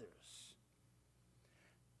others.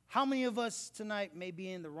 How many of us tonight may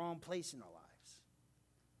be in the wrong place in our lives?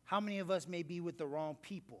 How many of us may be with the wrong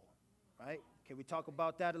people, right? Can we talk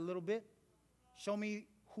about that a little bit? Show me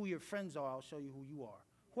who your friends are. I'll show you who you are.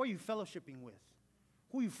 Who are you fellowshipping with?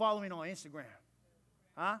 Who are you following on Instagram?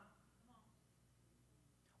 Huh?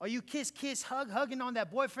 Are you hugging on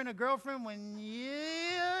that boyfriend or girlfriend when,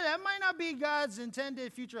 yeah, that might not be God's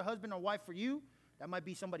intended future husband or wife for you. That might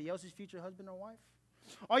be somebody else's future husband or wife.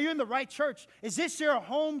 Are you in the right church? Is this your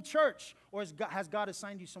home church, or has God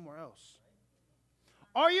assigned you somewhere else?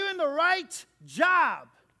 Are you in the right job?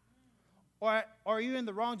 Or are you in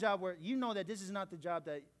the wrong job where you know that this is not the job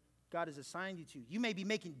that God has assigned you to? You may be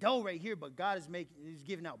making dough right here, but God is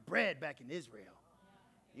giving out bread back in Israel.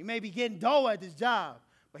 You may be getting dough at this job,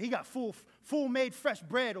 but he got full made fresh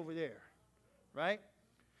bread over there, right?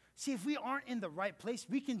 See, if we aren't in the right place,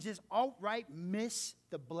 we can just outright miss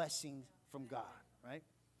the blessings from God, right?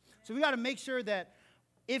 So we got to make sure that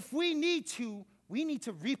if we need to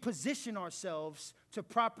reposition ourselves to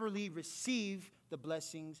properly receive the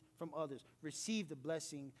blessings from others. Receive the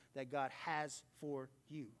blessing that God has for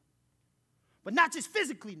you. But not just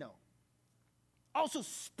physically, no. Also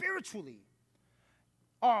spiritually.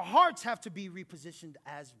 Our hearts have to be repositioned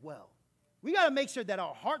as well. We got to make sure that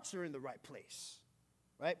our hearts are in the right place,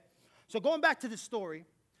 right? So going back to the story,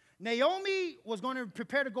 Naomi was going to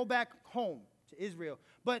prepare to go back home to Israel,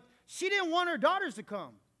 but she didn't want her daughters to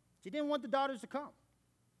come. She didn't want the daughters to come.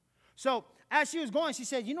 So as she was going, she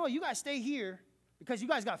said, you know what, you guys stay here because you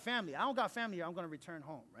guys got family. I don't got family here. I'm going to return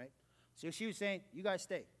home, right? So she was saying, you guys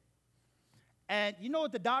stay. And you know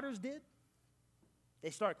what the daughters did?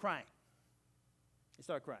 They started crying. They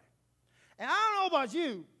started crying. And I don't know about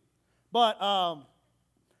you, but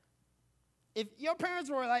if your parents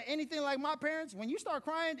were like anything like my parents, when you start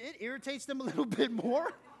crying, it irritates them a little bit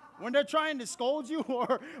more when they're trying to scold you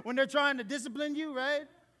or when they're trying to discipline you, right?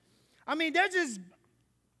 I mean, they're just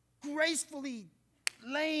gracefully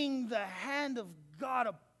laying the hand of God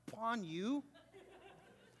upon you.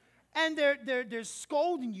 And they're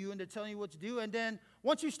scolding you and they're telling you what to do. And then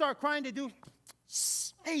once you start crying, they do,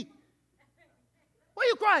 hey, why are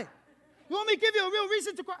you crying? You want me to give you a real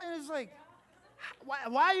reason to cry? And it's like,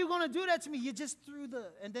 why are you going to do that to me? You just threw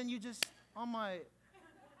and then you just, on my,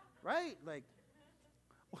 right? Like,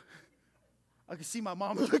 I can see my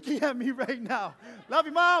mom looking at me right now. Love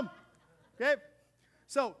you, Mom. Okay?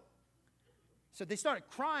 So they started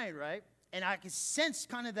crying, right? And I could sense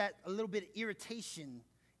kind of that a little bit of irritation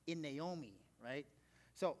in Naomi, right?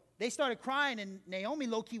 So they started crying, and Naomi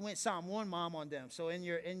low-key went Psalm 1 mom on them. So in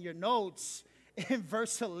your notes, in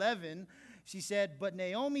verse 11, she said, but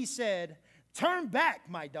Naomi said, turn back,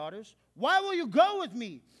 my daughters. Why will you go with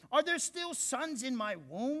me? Are there still sons in my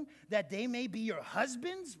womb that they may be your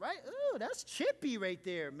husbands? Right? Ooh, that's chippy right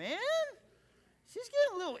there, man. She's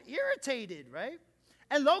getting a little irritated, right?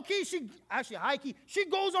 And low-key, high-key, she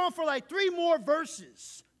goes on for like 3 more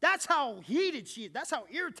verses. That's how heated she is. That's how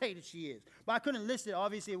irritated she is. But I couldn't list it.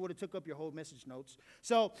 Obviously, it would have took up your whole message notes.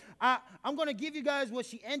 So I'm going to give you guys what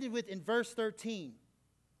she ended with in verse 13.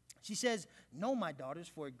 She says, "No, my daughters,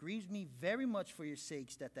 for it grieves me very much for your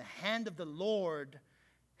sakes that the hand of the Lord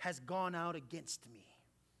has gone out against me."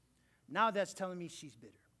 Now that's telling me she's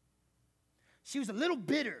bitter. She was a little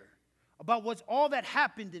bitter about all that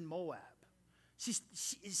happened in Moab.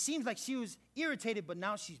 It seems like she was irritated, but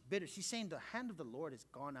now she's bitter. She's saying the hand of the Lord has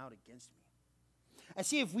gone out against me. And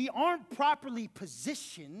see, if we aren't properly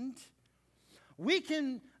positioned, we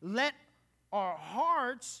can let our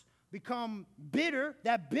hearts become bitter.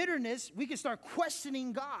 That bitterness, we can start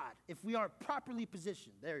questioning God if we aren't properly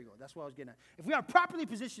positioned. There you go. That's what I was getting at. If we aren't properly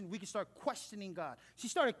positioned, we can start questioning God. She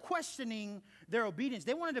started questioning their obedience.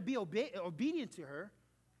 They wanted to be obedient to her.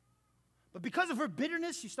 But because of her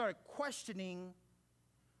bitterness, she started questioning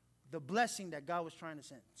the blessing that God was trying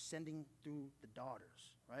to sending through the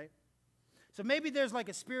daughters, right? So maybe there's like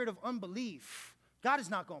a spirit of unbelief. God is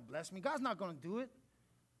not going to bless me. God's not going to do it.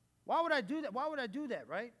 Why would I do that? Why would I do that,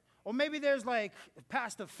 right? Or maybe there's like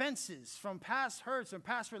past offenses from past hurts and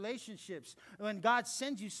past relationships. When God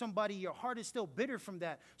sends you somebody, your heart is still bitter from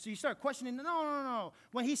that. So you start questioning, no.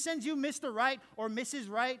 When he sends you Mr. Right or Mrs.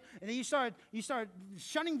 Right, and then you start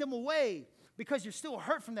shunning them away because you're still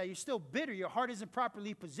hurt from that. You're still bitter. Your heart isn't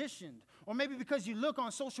properly positioned. Or maybe because you look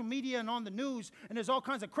on social media and on the news, and there's all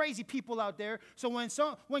kinds of crazy people out there. So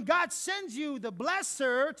when God sends you the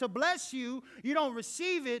blesser to bless you, you don't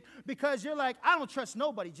receive it because you're like, I don't trust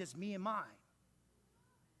nobody, just me and mine.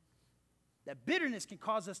 That bitterness can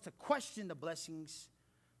cause us to question the blessings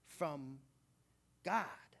from God.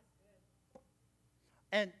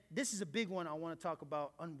 And this is a big one I want to talk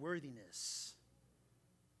about, unworthiness.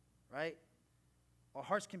 Right? Our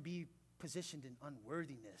hearts can be positioned in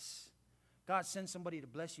unworthiness. God sends somebody to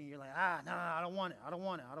bless you, and you're like, no, I don't want it. I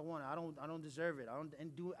don't deserve it.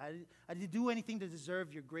 I didn't do anything to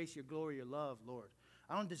deserve your grace, your glory, your love, Lord.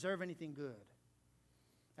 I don't deserve anything good.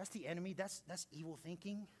 That's the enemy. That's evil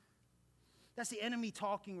thinking. That's the enemy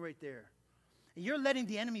talking right there. And you're letting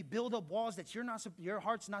the enemy build up walls that your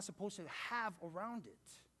heart's not supposed to have around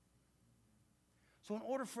it. So in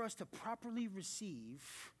order for us to properly receive,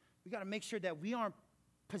 we got to make sure that we aren't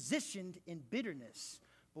positioned in bitterness,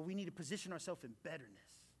 but we need to position ourselves in betterness.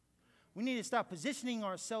 We need to stop positioning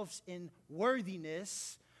ourselves in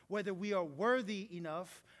worthiness, whether we are worthy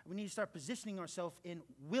enough. We need to start positioning ourselves in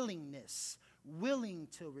willingness, willing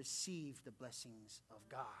to receive the blessings of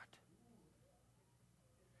God.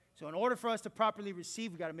 So in order for us to properly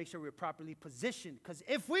receive, we got to make sure we're properly positioned. Because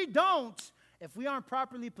if we aren't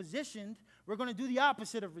properly positioned, we're going to do the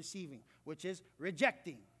opposite of receiving, which is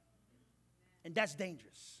rejecting. And that's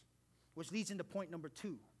dangerous, which leads into point number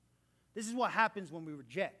 2. This is what happens when we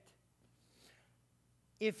reject.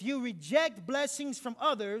 If you reject blessings from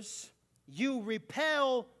others, you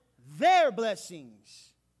repel their blessings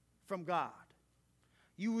from God.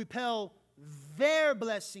 You repel their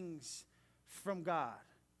blessings from God.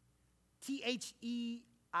 Their. Did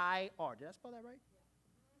I spell that right?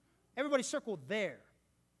 Everybody circle there.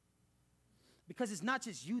 Because it's not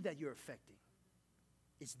just you that you're affecting.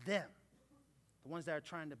 It's them. The ones that are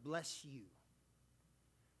trying to bless you.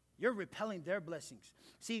 You're repelling their blessings.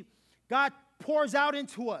 See, God pours out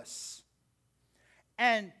into us.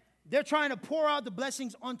 And they're trying to pour out the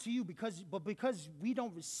blessings onto you because we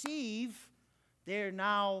don't receive, they're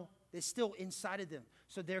still inside of them.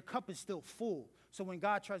 So their cup is still full. So when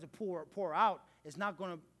God tries to pour out, it's not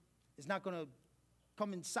going to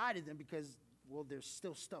come inside of them because, well, they're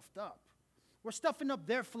still stuffed up. We're stuffing up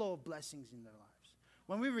their flow of blessings in their lives.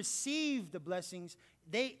 When we receive the blessings,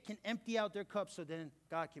 they can empty out their cups so then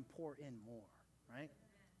God can pour in more, right?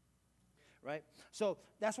 Right? So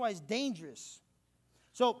that's why it's dangerous.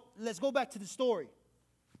 So let's go back to the story.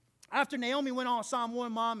 After Naomi went on Psalm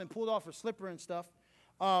 1 mom and pulled off her slipper and stuff,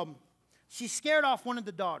 she scared off one of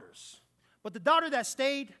the daughters. But the daughter that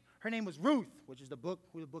stayed, her name was Ruth, which is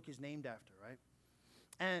who the book is named after, right?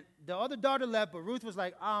 And the other daughter left, but Ruth was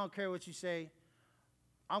like, I don't care what you say.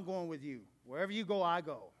 I'm going with you. Wherever you go, I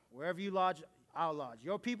go. Wherever you lodge, I'll lodge.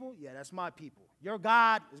 Your people? Yeah, that's my people. Your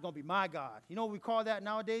God is going to be my God. You know what we call that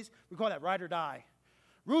nowadays? We call that ride or die.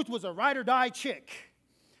 Ruth was a ride or die chick.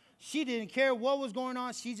 She didn't care what was going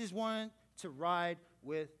on. She just wanted to ride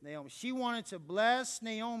with Naomi. She wanted to bless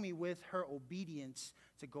Naomi with her obedience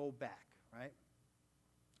to go back, right?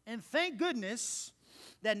 And thank goodness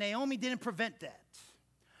that Naomi didn't prevent that.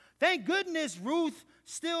 Thank goodness Ruth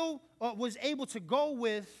still was able to go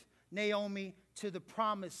with Naomi to the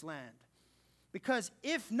promised land. Because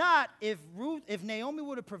if not, if Naomi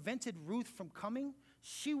would have prevented Ruth from coming,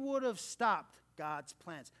 she would have stopped God's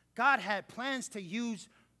plans. God had plans to use,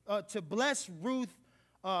 to bless Ruth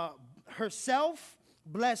herself,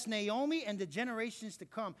 bless Naomi, and the generations to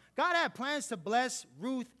come. God had plans to bless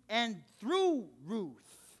Ruth and through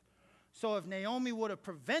Ruth. So if Naomi would have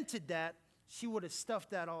prevented that, she would have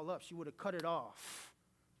stuffed that all up. She would have cut it off,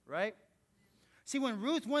 right? See, when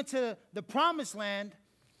Ruth went to the promised land,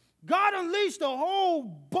 God unleashed a whole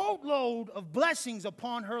boatload of blessings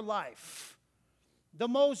upon her life. The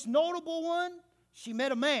most notable one, she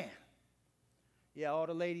met a man. Yeah, all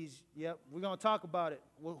the ladies, yep, we're going to talk about it.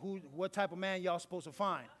 What type of man y'all supposed to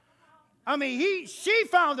find? I mean, she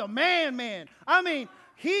found a man. I mean,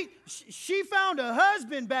 she found a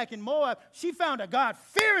husband back in Moab. She found a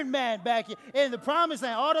God-fearing man back in the promised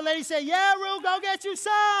land. All the ladies say, yeah, Ruth, go get you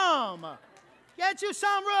some. Get you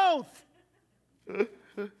some, Ruth.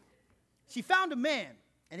 She found a man,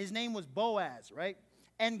 and his name was Boaz, right?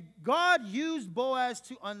 And God used Boaz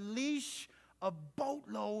to unleash a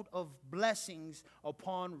boatload of blessings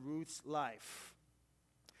upon Ruth's life.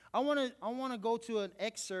 I want to go to an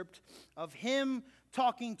excerpt of him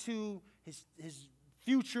talking to his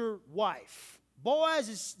future wife. Boaz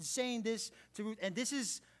is saying this to Ruth, and this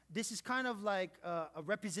is kind of like a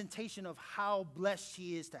representation of how blessed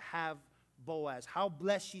she is to have Boaz, how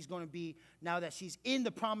blessed she's going to be now that she's in the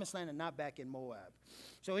promised land and not back in Moab.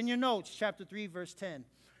 So in your notes, chapter 3, verse 10.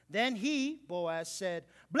 Then he, Boaz, said,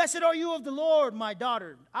 "Blessed are you of the Lord, my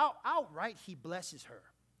daughter." Outright, he blesses her.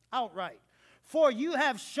 Outright. "For you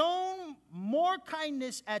have shown more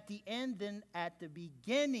kindness at the end than at the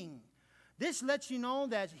beginning." This lets you know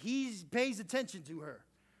that he pays attention to her.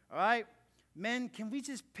 All right? Men, can we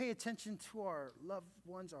just pay attention to our loved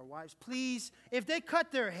ones, our wives? Please. If they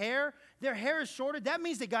cut their hair is shorter, that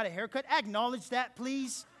means they got a haircut. Acknowledge that,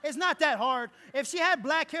 please. It's not that hard. If she had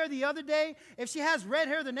black hair the other day, if she has red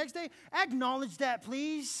hair the next day, acknowledge that,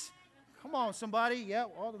 please. Come on, somebody. Yeah,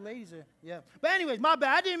 all the ladies are, yeah. But anyways, my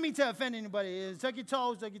bad. I didn't mean to offend anybody. Tuck your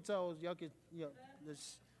toes, tuck your toes. Y'all can,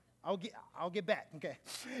 I'll get back. Okay.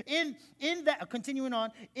 In that, continuing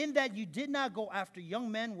on, in that you did not go after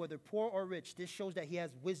young men, whether poor or rich. This shows that he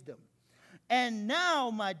has wisdom. And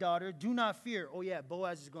now, my daughter, do not fear. Oh yeah,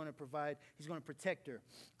 Boaz is going to provide. He's going to protect her.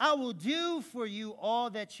 I will do for you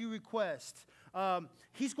all that you request.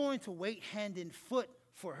 He's going to wait hand and foot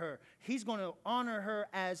for her. He's going to honor her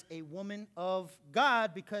as a woman of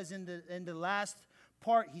God, because in the last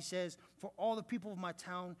part, he says, "For all the people of my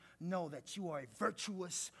town know that you are a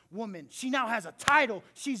virtuous woman." She now has a title.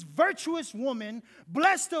 She's virtuous woman,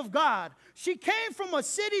 blessed of God. She came from a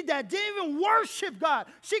city that didn't even worship God.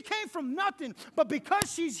 She came from nothing. But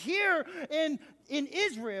because she's here in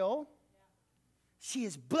Israel, she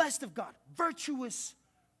is blessed of God, virtuous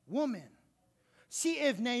woman. See,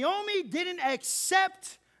 if Naomi didn't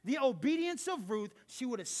accept the obedience of Ruth, she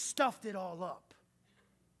would have stuffed it all up.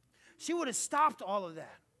 She would have stopped all of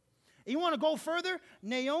that. And you want to go further?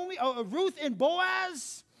 Ruth and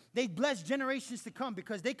Boaz, they blessed generations to come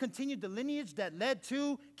because they continued the lineage that led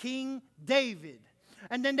to King David.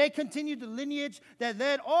 And then they continued the lineage that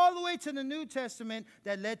led all the way to the New Testament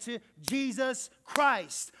that led to Jesus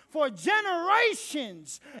Christ. For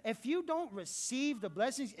generations, if you don't receive the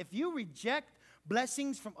blessings, if you reject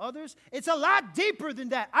blessings from others, it's a lot deeper than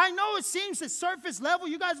that. I know it seems at surface level.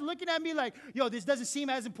 You guys are looking at me like, yo, this doesn't seem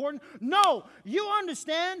as important. No, you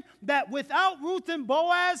understand that without Ruth and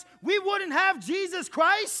Boaz, we wouldn't have Jesus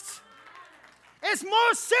Christ. It's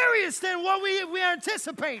more serious than what we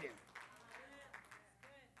anticipated.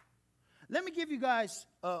 Let me give you guys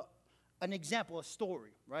an example, a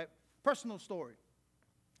story, right? Personal story.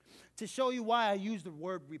 To show you why I use the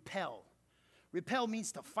word repel. Repel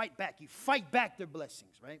means to fight back. You fight back their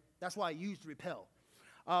blessings, right? That's why I used repel.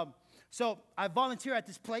 So I volunteer at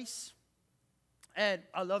this place, and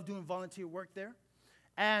I love doing volunteer work there.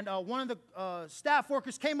 And one of the staff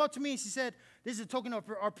workers came up to me, and she said, "This is a token of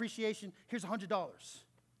our appreciation. Here's $100.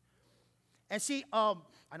 And see, I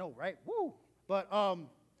know, right? Woo! But,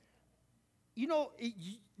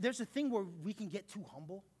 there's a thing where we can get too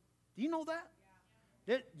humble. Do you know that?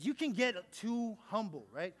 You can get too humble,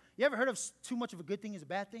 right? You ever heard of too much of a good thing is a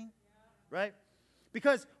bad thing? Yeah. Right?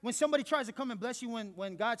 Because when somebody tries to come and bless you,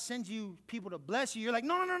 when God sends you people to bless you, you're like,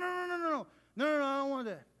 no, I don't want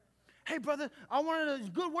that. Hey, brother, I wanted a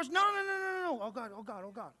good worship. No. Oh, God.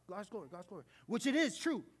 God's glory. Which it is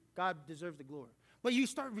true. God deserves the glory. But you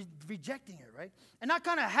start rejecting it, right? And I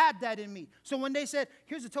kind of had that in me. So when they said,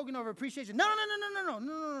 here's a token of appreciation. No.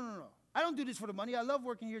 I don't do this for the money. I love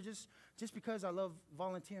working here just because I love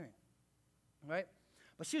volunteering, right?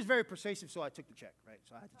 But she was very persuasive, so I took the check, right?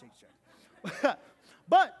 So I had to take the check.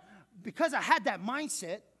 But because I had that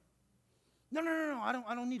mindset, no, I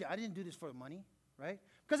don't need it. I didn't do this for the money, right?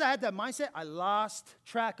 Because I had that mindset, I lost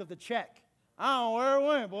track of the check. I don't know where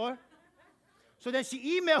it went, boy. So then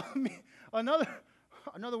she emailed me,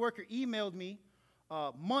 another worker emailed me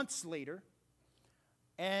months later,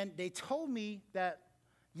 and they told me that,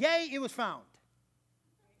 yay, it was found.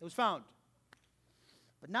 It was found.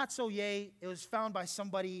 But not so yay, it was found by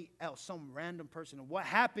somebody else, some random person. And what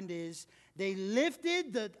happened is they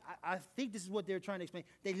lifted I think this is what they're trying to explain.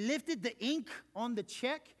 They lifted the ink on the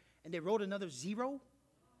check and they wrote another zero.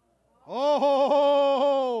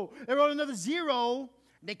 Oh, they wrote another zero.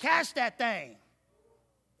 And they cashed that thing.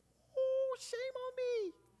 Oh, shame on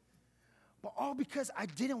me. But all because I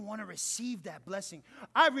didn't want to receive that blessing.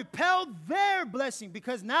 I repelled their blessing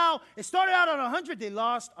because now it started out at 100, they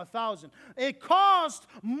lost 1,000. It cost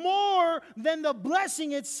more than the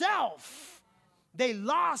blessing itself. They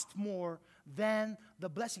lost more than the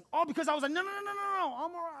blessing. All because I was like, no, I'm all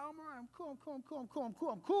right,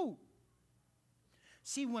 I'm cool.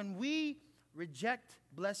 See, when we reject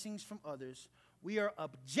blessings from others, we are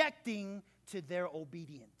objecting to their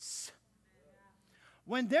obedience.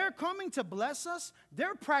 When they're coming to bless us,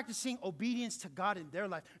 they're practicing obedience to God in their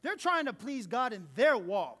life. They're trying to please God in their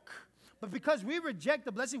walk. But because we reject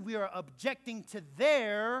the blessing, we are objecting to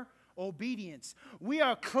their obedience. We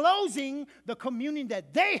are closing the communion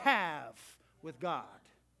that they have with God.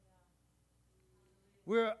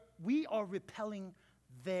 We are repelling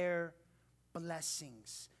their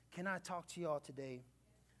blessings. Can I talk to y'all today?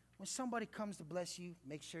 When somebody comes to bless you,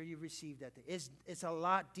 make sure you receive that thing. It's a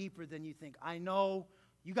lot deeper than you think. I know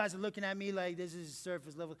you guys are looking at me like this is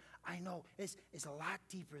surface level. I know it's a lot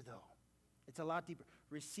deeper though. It's a lot deeper.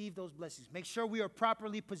 Receive those blessings. Make sure we are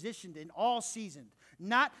properly positioned in all seasons.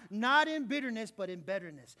 Not in bitterness, but in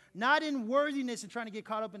betterness. Not in worthiness and trying to get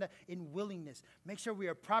caught up in that, in willingness. Make sure we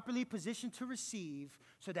are properly positioned to receive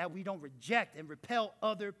so that we don't reject and repel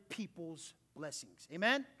other people's blessings.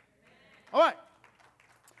 Amen? All right.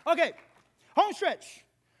 Okay, home stretch.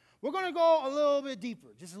 We're going to go a little bit deeper,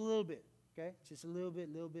 just a little bit, okay? Just a little bit.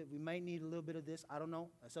 We might need a little bit of this. I don't know.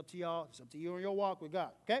 That's up to y'all. It's up to you and your walk with God,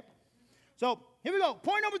 okay? So here we go.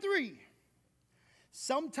 Point number 3.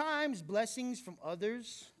 Sometimes blessings from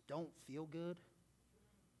others don't feel good.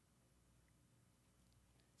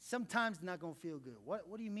 Sometimes they're not going to feel good.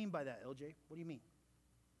 What do you mean by that, LJ? What do you mean?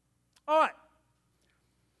 All right.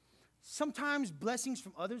 Sometimes blessings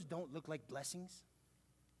from others don't look like blessings.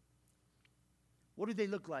 What do they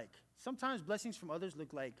look like? Sometimes blessings from others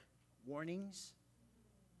look like warnings.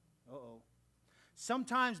 Uh-oh.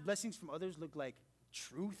 Sometimes blessings from others look like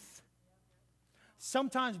truth.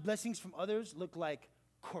 Sometimes blessings from others look like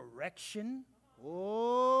correction.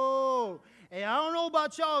 Oh, and I don't know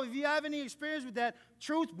about y'all, if you have any experience with that,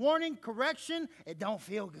 truth, warning, correction, it don't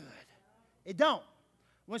feel good. It don't.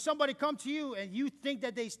 When somebody comes to you and you think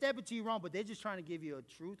that they step into you wrong, but they're just trying to give you a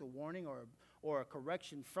truth, a warning, or a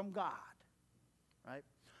correction from God. Right?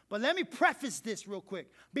 But let me preface this real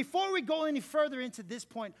quick. Before we go any further into this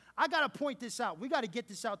point, I got to point this out. We got to get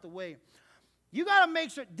this out the way. You got to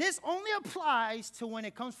make sure this only applies to when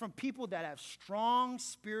it comes from people that have strong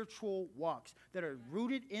spiritual walks, that are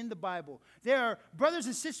rooted in the Bible. They are brothers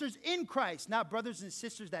and sisters in Christ, not brothers and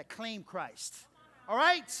sisters that claim Christ. All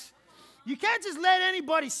right? You can't just let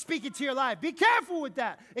anybody speak into your life. Be careful with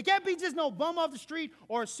that. It can't be just no bum off the street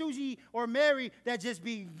or Susie or Mary that just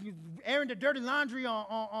be airing the dirty laundry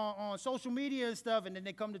on social media and stuff, and then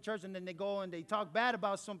they come to church and then they go and they talk bad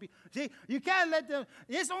about some people. See, you can't let them.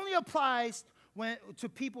 This only applies to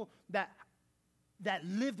people that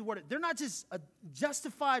live the Word. They're not just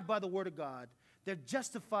justified by the Word of God. They're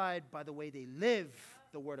justified by the way they live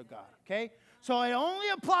the Word of God, okay? So it only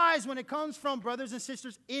applies when it comes from brothers and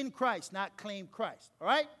sisters in Christ, not claim Christ. All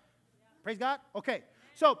right? Yeah. Praise God? Okay.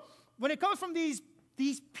 So when it comes from these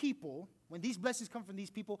people, when these blessings come from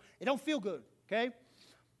these people, it don't feel good. Okay?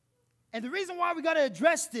 And the reason why we got to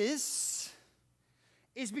address this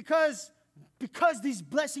is because these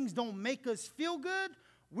blessings don't make us feel good,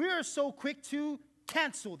 we're so quick to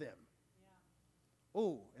cancel them. Yeah.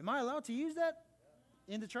 Oh, am I allowed to use that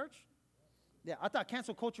in the church? Yeah, I thought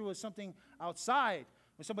cancel culture was something outside.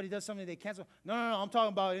 When somebody does something, they cancel. No, I'm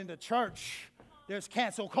talking about in the church. There's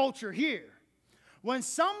cancel culture here. When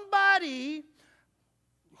somebody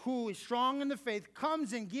who is strong in the faith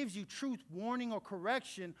comes and gives you truth, warning, or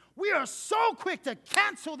correction, we are so quick to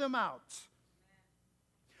cancel them out.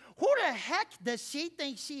 Who the heck does she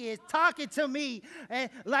think she is talking to me?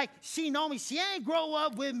 And like she know me. She ain't grow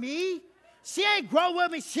up with me. She ain't grow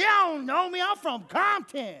with me. She don't know me. I'm from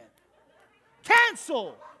Compton.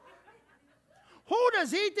 Cancel. Who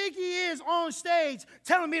does he think he is on stage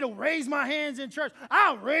telling me to raise my hands in church?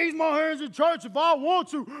 I'll raise my hands in church if I want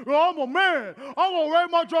to. I'm a man. I'm going to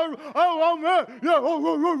raise my church. Oh, I'm a man.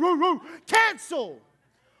 Yeah. Cancel.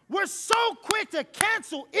 We're so quick to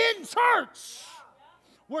cancel in church.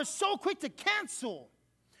 We're so quick to cancel.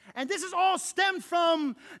 And this is all stemmed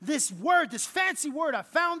from this word, this fancy word. I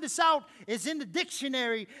found this out. It's in the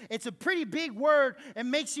dictionary. It's a pretty big word. It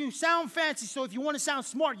makes you sound fancy. So if you want to sound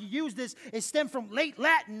smart, you use this. It stemmed from late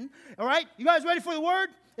Latin. All right? You guys ready for the word?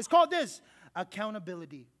 It's called this: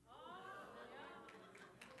 accountability.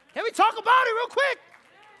 Can we talk about it real quick?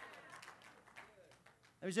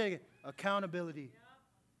 Let me say it again. Accountability.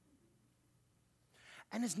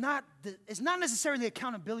 And it's not necessarily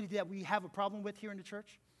accountability that we have a problem with here in the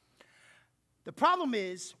church. The problem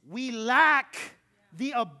is we lack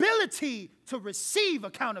the ability to receive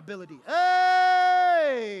accountability.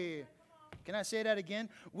 Hey! Can I say that again?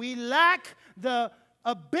 We lack the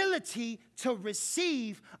ability to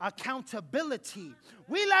receive accountability.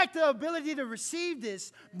 We lack the ability to receive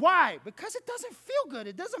this. Why? Because it doesn't feel good.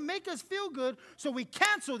 It doesn't make us feel good, so we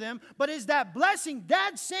cancel them. But it's that blessing,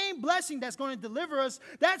 that same blessing that's going to deliver us,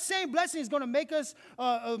 that same blessing is going to make us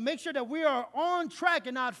make sure that we are on track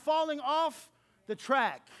and not falling off the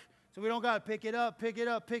track. So we don't got to pick it up, pick it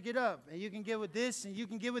up, pick it up. And you can get with this and you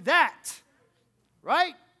can get with that.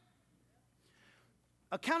 Right?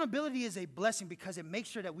 Accountability is a blessing because it makes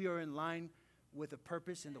sure that we are in line with the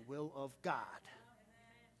purpose and the will of God.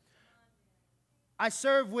 I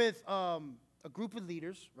serve with a group of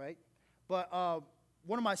leaders, right? But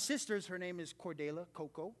one of my sisters, her name is Cordela,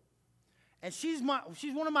 Coco. And she's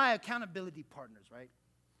one of my accountability partners, right?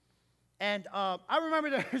 And I remember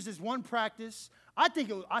there's this one practice. I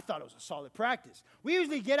thought it was a solid practice. We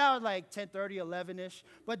usually get out at like 10:30, 11-ish.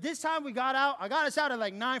 But this time I got us out at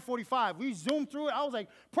like 9:45. We zoomed through it. I was like,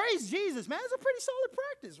 praise Jesus, man. It's a pretty solid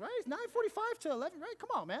practice, right? It's 9:45 to 11, right? Come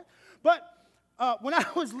on, man. But when I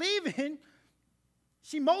was leaving,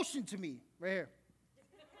 she motioned to me right here.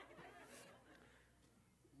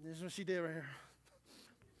 This is what she did right here.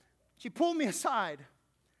 She pulled me aside.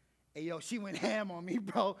 Hey, yo, she went ham on me,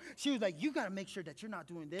 bro. She was like, you got to make sure that you're not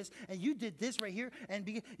doing this. And you did this right here.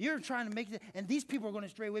 And you're trying to make it. And these people are going to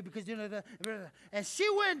stray away because you know. And she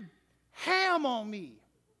went ham on me.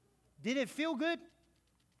 Did it feel good?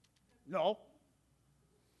 No.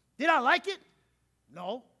 Did I like it?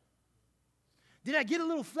 No. Did I get a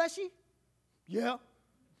little fleshy? Yeah.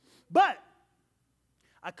 But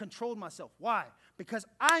I controlled myself. Why? Because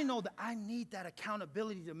I know that I need that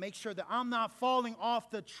accountability to make sure that I'm not falling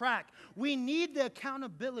off the track. We need the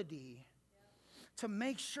accountability to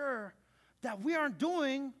make sure that we aren't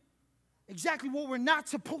doing exactly what we're not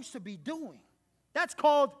supposed to be doing. That's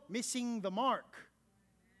called missing the mark.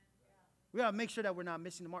 We got to make sure that we're not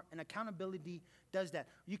missing the mark. And accountability does that.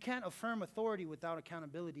 You can't affirm authority without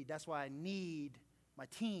accountability. That's why I need my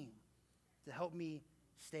team to help me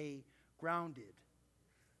stay grounded.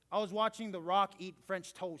 I was watching The Rock eat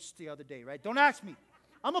French toast the other day, right? Don't ask me.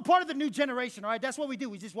 I'm a part of the new generation, all right? That's what we do.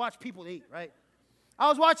 We just watch people eat, right? I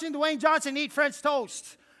was watching Dwayne Johnson eat French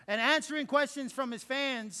toast and answering questions from his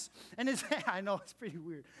fans. And I know, it's pretty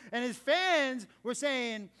weird. And his fans were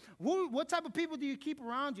saying, what type of people do you keep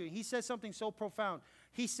around you? And he said something so profound.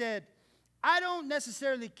 He said, I don't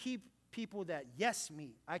necessarily keep people that yes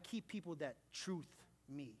me. I keep people that truth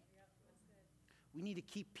me. We need to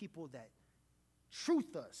keep people that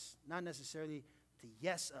truth us, not necessarily to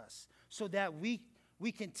yes us, so that we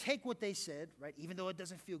can take what they said, right, even though it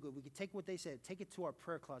doesn't feel good, we can take what they said, take it to our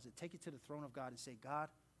prayer closet, take it to the throne of God and say, God,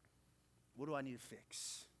 what do I need to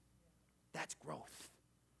fix? That's growth.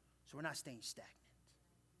 So we're not staying stagnant.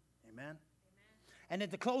 Amen? And then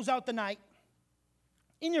to close out the night,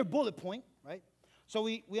 in your bullet point, right, so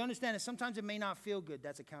we understand that sometimes it may not feel good.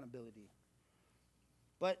 That's accountability.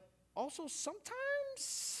 But also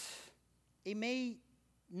sometimes it may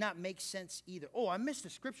not make sense either. Oh, I missed the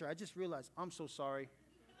scripture. I just realized. I'm so sorry.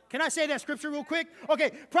 Can I say that scripture real quick?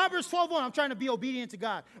 Okay, Proverbs 12:1. I'm trying to be obedient to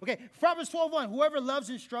God. Okay, Proverbs 12:1. Whoever loves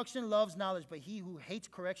instruction loves knowledge, but he who hates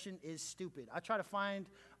correction is stupid. I try to find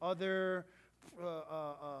other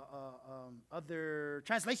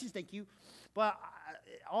translations, thank you. But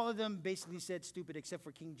all of them basically said stupid except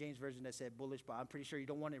for King James Version that said bullish, but I'm pretty sure you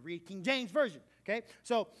don't want to read King James Version, okay?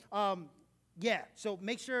 So, yeah, so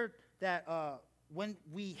make sure that when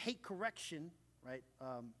we hate correction, right,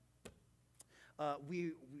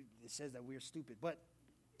 it says that we're stupid. But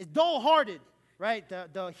it's dull-hearted, right?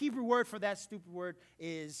 The Hebrew word for that stupid word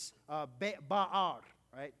is ba'ar,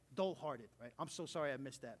 right? dull-hearted, right? I'm so sorry I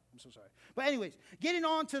missed that. I'm so sorry. But anyways, getting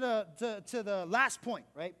on to the last point,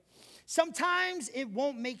 right? Sometimes it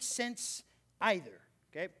won't make sense either,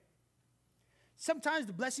 okay? Sometimes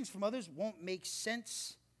the blessings from others won't make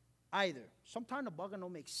sense either. Sometimes the bugger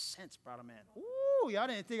don't make sense, brother man. Ooh, y'all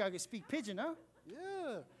didn't think I could speak pigeon, huh?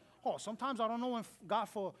 Yeah. Oh, sometimes I don't know when God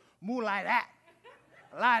for move like that.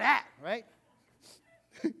 Like that, right?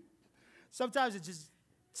 Sometimes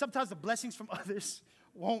the blessings from others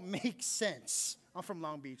won't make sense. I'm from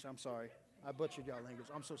Long Beach. I'm sorry. I butchered y'all language.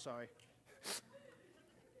 I'm so sorry.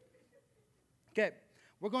 Okay,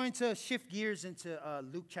 we're going to shift gears into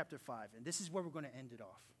Luke chapter 5, and this is where we're going to end it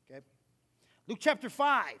off, okay? Luke chapter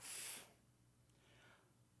 5.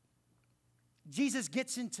 Jesus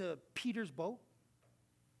gets into Peter's boat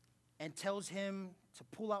and tells him to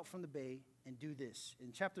pull out from the bay and do this.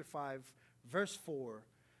 In chapter 5, verse 4,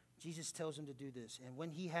 Jesus tells him to do this. And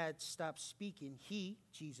when he had stopped speaking, he,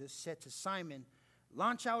 Jesus, said to Simon,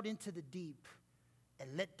 launch out into the deep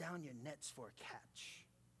and let down your nets for a catch.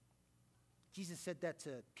 Jesus said that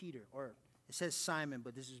to Peter, or it says Simon,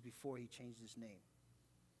 but this is before he changed his name.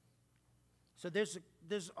 So there's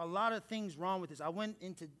a lot of things wrong with this. I went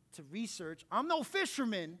into research. I'm no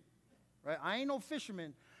fisherman, right? I ain't no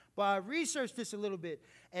fisherman, but I researched this a little bit,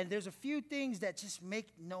 and there's a few things that just make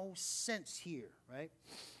no sense here, right?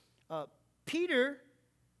 Peter,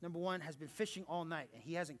 number one, has been fishing all night, and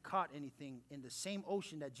he hasn't caught anything in the same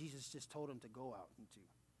ocean that Jesus just told him to go out into.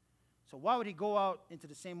 So why would he go out into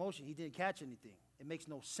the same ocean? He didn't catch anything. It makes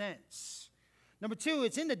no sense. Number two,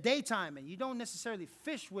 it's in the daytime, and you don't necessarily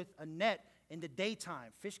fish with a net in the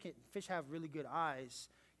daytime. Fish have really good eyes.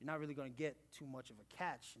 You're not really going to get too much of a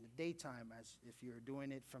catch in the daytime as if you're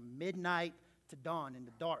doing it from midnight to dawn in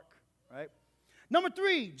the dark, right? Number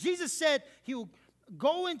three, Jesus said he will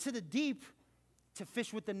go into the deep to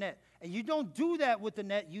fish with the net. And you don't do that with the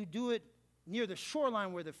net. You do it near the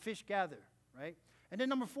shoreline where the fish gather, right? And then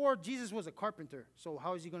number four, Jesus was a carpenter. So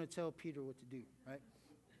how is he going to tell Peter what to do, right?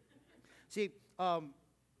 See,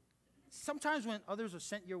 sometimes when others are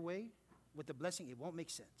sent your way with the blessing, it won't make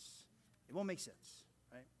sense. It won't make sense,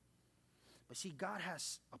 right? But see, God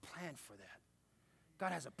has a plan for that.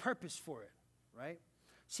 God has a purpose for it, right?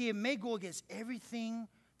 See, it may go against everything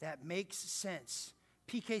that makes sense.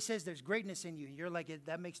 PK says there's greatness in you. You're like,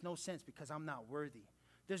 that makes no sense because I'm not worthy.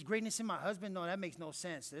 There's greatness in my husband. No, that makes no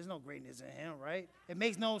sense. There's no greatness in him, right? It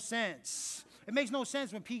makes no sense. It makes no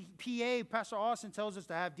sense when PA, Pastor Austin, tells us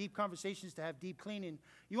to have deep conversations, to have deep cleaning.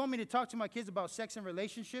 You want me to talk to my kids about sex and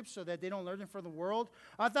relationships so that they don't learn it from the world?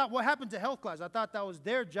 I thought, what happened to health class? I thought that was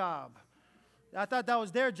their job.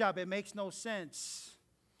 It makes no sense.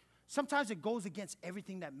 Sometimes it goes against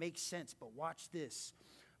everything that makes sense, but watch this.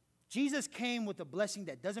 Jesus came with a blessing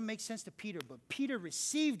that doesn't make sense to Peter, but Peter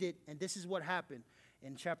received it, and this is what happened.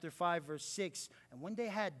 In chapter 5, verse 6, and when they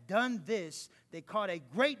had done this, they caught a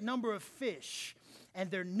great number of fish, and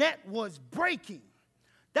their net was breaking.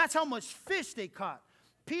 That's how much fish they caught.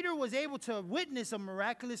 Peter was able to witness a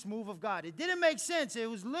miraculous move of God. It didn't make sense. It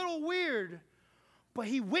was a little weird, but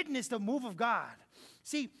he witnessed a move of God.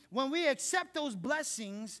 See, when we accept those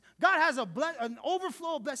blessings, God has an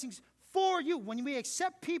overflow of blessings for you. When we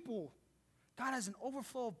accept people, God has an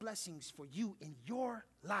overflow of blessings for you in your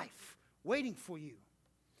life, waiting for you.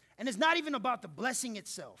 And it's not even about the blessing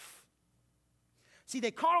itself. See,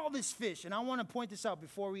 they caught all this fish, and I want to point this out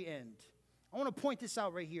before we end. I want to point this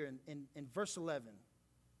out right here in verse 11.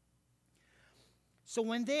 So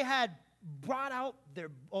when they had brought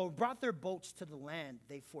their boats to the land,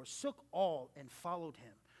 they forsook all and followed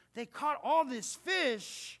him. They caught all this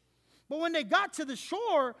fish, but when they got to the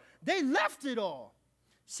shore, they left it all.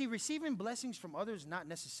 See, receiving blessings from others is not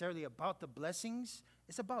necessarily about the blessings.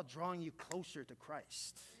 It's about drawing you closer to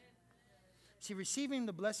Christ. See, receiving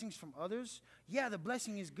the blessings from others, yeah, the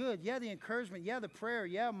blessing is good. Yeah, the encouragement. Yeah, the prayer.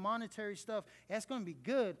 Yeah, monetary stuff. That's going to be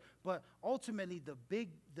good. But ultimately, the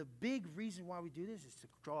big reason why we do this is to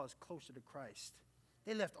draw us closer to Christ.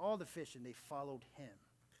 They left all the fish and they followed him.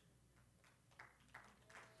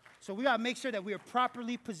 So we got to make sure that we are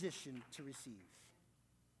properly positioned to receive.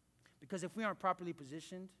 Because if we aren't properly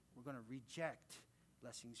positioned, we're going to reject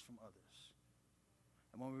blessings from others.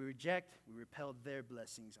 And when we reject, we repel their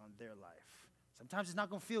blessings on their life. Sometimes it's not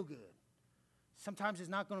going to feel good. Sometimes it's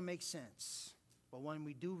not going to make sense. But when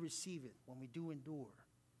we do receive it, when we do endure,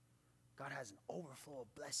 God has an overflow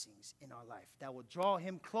of blessings in our life that will draw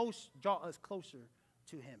us closer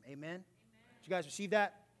to him. Amen? Did you guys receive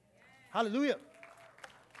that? Hallelujah.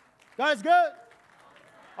 God is good.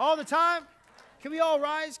 All the time. Can we all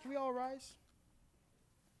rise? Can we all rise?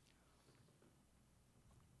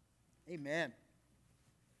 Amen.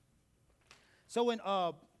 So when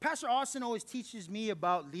Pastor Austin always teaches me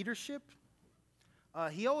about leadership.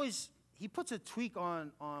 He puts a tweak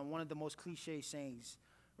on one of the most cliche sayings,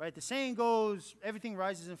 right? The saying goes, everything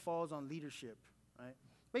rises and falls on leadership, right?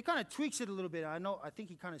 But he kind of tweaks it a little bit. I think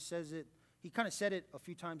he kind of says it. He kind of said it a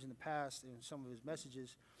few times in the past in some of his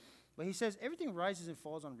messages. But he says everything rises and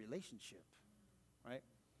falls on relationship, right?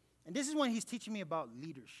 And this is when he's teaching me about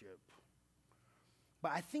leadership.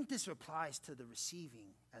 But I think this applies to the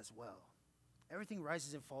receiving as well. Everything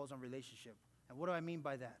rises and falls on relationship. And what do I mean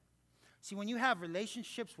by that? See, when you have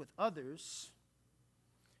relationships with others,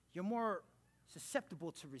 you're more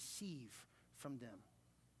susceptible to receive from them.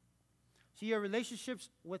 See, your relationships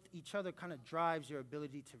with each other kind of drives your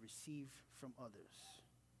ability to receive from others,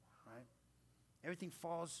 right? Everything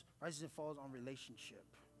rises and falls on relationship.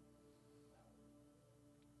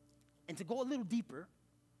 And to go a little deeper,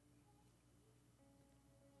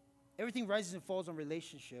 everything rises and falls on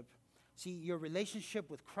relationship. See, your relationship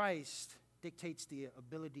with Christ dictates the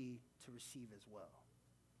ability to receive as well.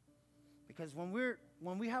 Because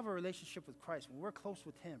when we have a relationship with Christ, when we're close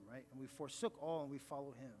with him, right, and we forsook all and we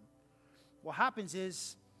follow him, what happens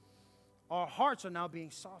is our hearts are now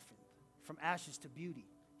being softened from ashes to beauty.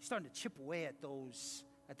 He's starting to chip away at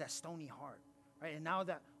that stony heart, right? And now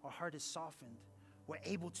that our heart is softened, we're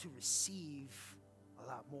able to receive a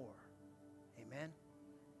lot more. Amen?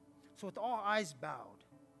 So with all heads bowed,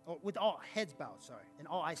 and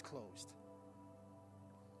all eyes closed,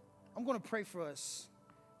 I'm going to pray for us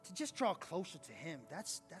to just draw closer to him.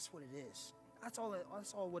 That's what it is. That's all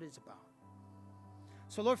what it's about.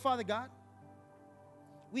 So Lord Father God,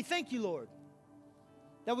 we thank you, Lord,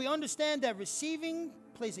 that we understand that receiving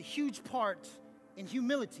plays a huge part in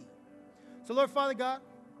humility. So Lord Father God,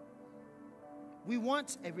 we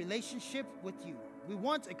want a relationship with you. We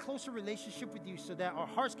want a closer relationship with you so that our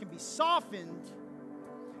hearts can be softened,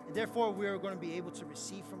 and therefore we are going to be able to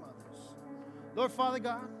receive from others. Lord Father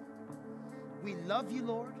God, we love you,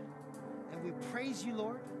 Lord, and we praise you,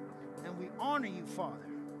 Lord, and we honor you, Father.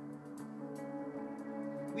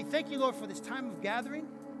 We thank you, Lord, for this time of gathering.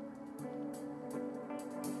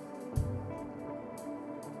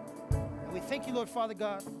 And we thank you, Lord, Father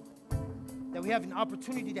God, that we have an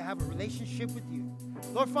opportunity to have a relationship with you.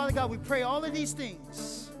 Lord, Father God, we pray all of these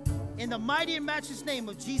things in the mighty and matchless name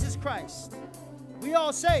of Jesus Christ. We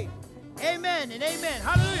all say, amen and amen.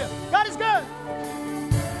 Hallelujah. God is good.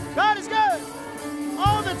 God is good.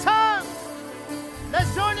 All the time.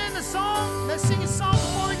 Let's join in the song. Let's sing a song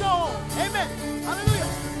before we go home. Amen. Hallelujah.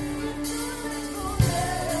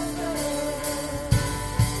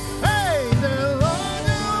 Hey, the Lord,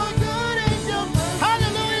 the good angel.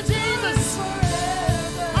 Hallelujah, Jesus. All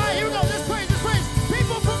right, here we go. Let's praise, let's praise.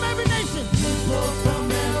 People from every nation.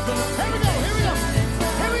 Here we go, here we go.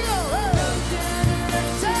 Here we go. Hey.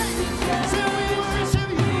 Say, we worship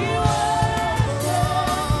you.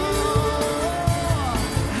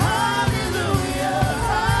 Hallelujah,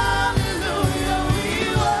 hallelujah. We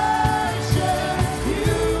worship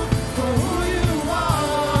you for who you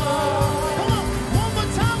are. Come on, one more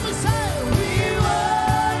time we say, we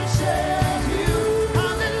worship you.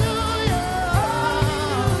 Hallelujah,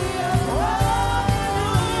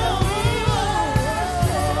 hallelujah. We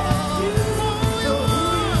worship you for who you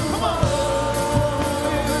are. Come on.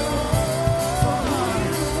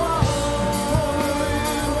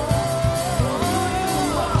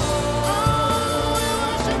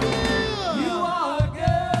 You are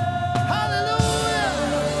good. Hallelujah.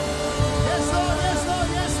 Yes, Lord, yes, Lord,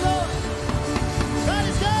 yes, Lord. God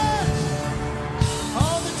is good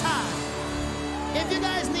all the time. If you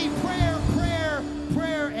guys need prayer,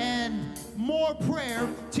 and more prayer,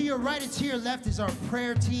 to your right and to your left is our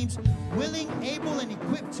prayer teams, willing, able, and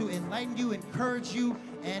equipped to enlighten you, encourage you,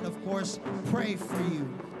 and of course, pray for you.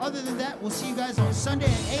 Other than that, we'll see you guys on Sunday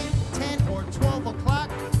at 8, 10, or 12 o'clock.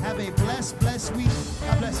 Have a blessed week.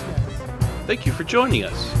 God bless you guys. Thank you for joining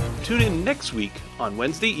us. Tune in next week on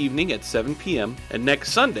Wednesday evening at 7 p.m. And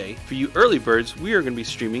next Sunday, for you early birds, we are going to be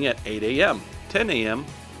streaming at 8 a.m., 10 a.m.,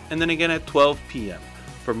 and then again at 12 p.m.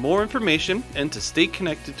 For more information and to stay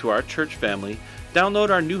connected to our church family,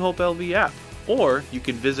 download our New Hope LV app, or you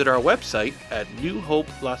can visit our website at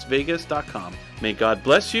newhopelasvegas.com. May God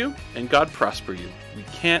bless you and God prosper you. We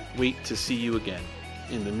can't wait to see you again.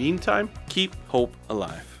 In the meantime, keep hope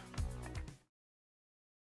alive.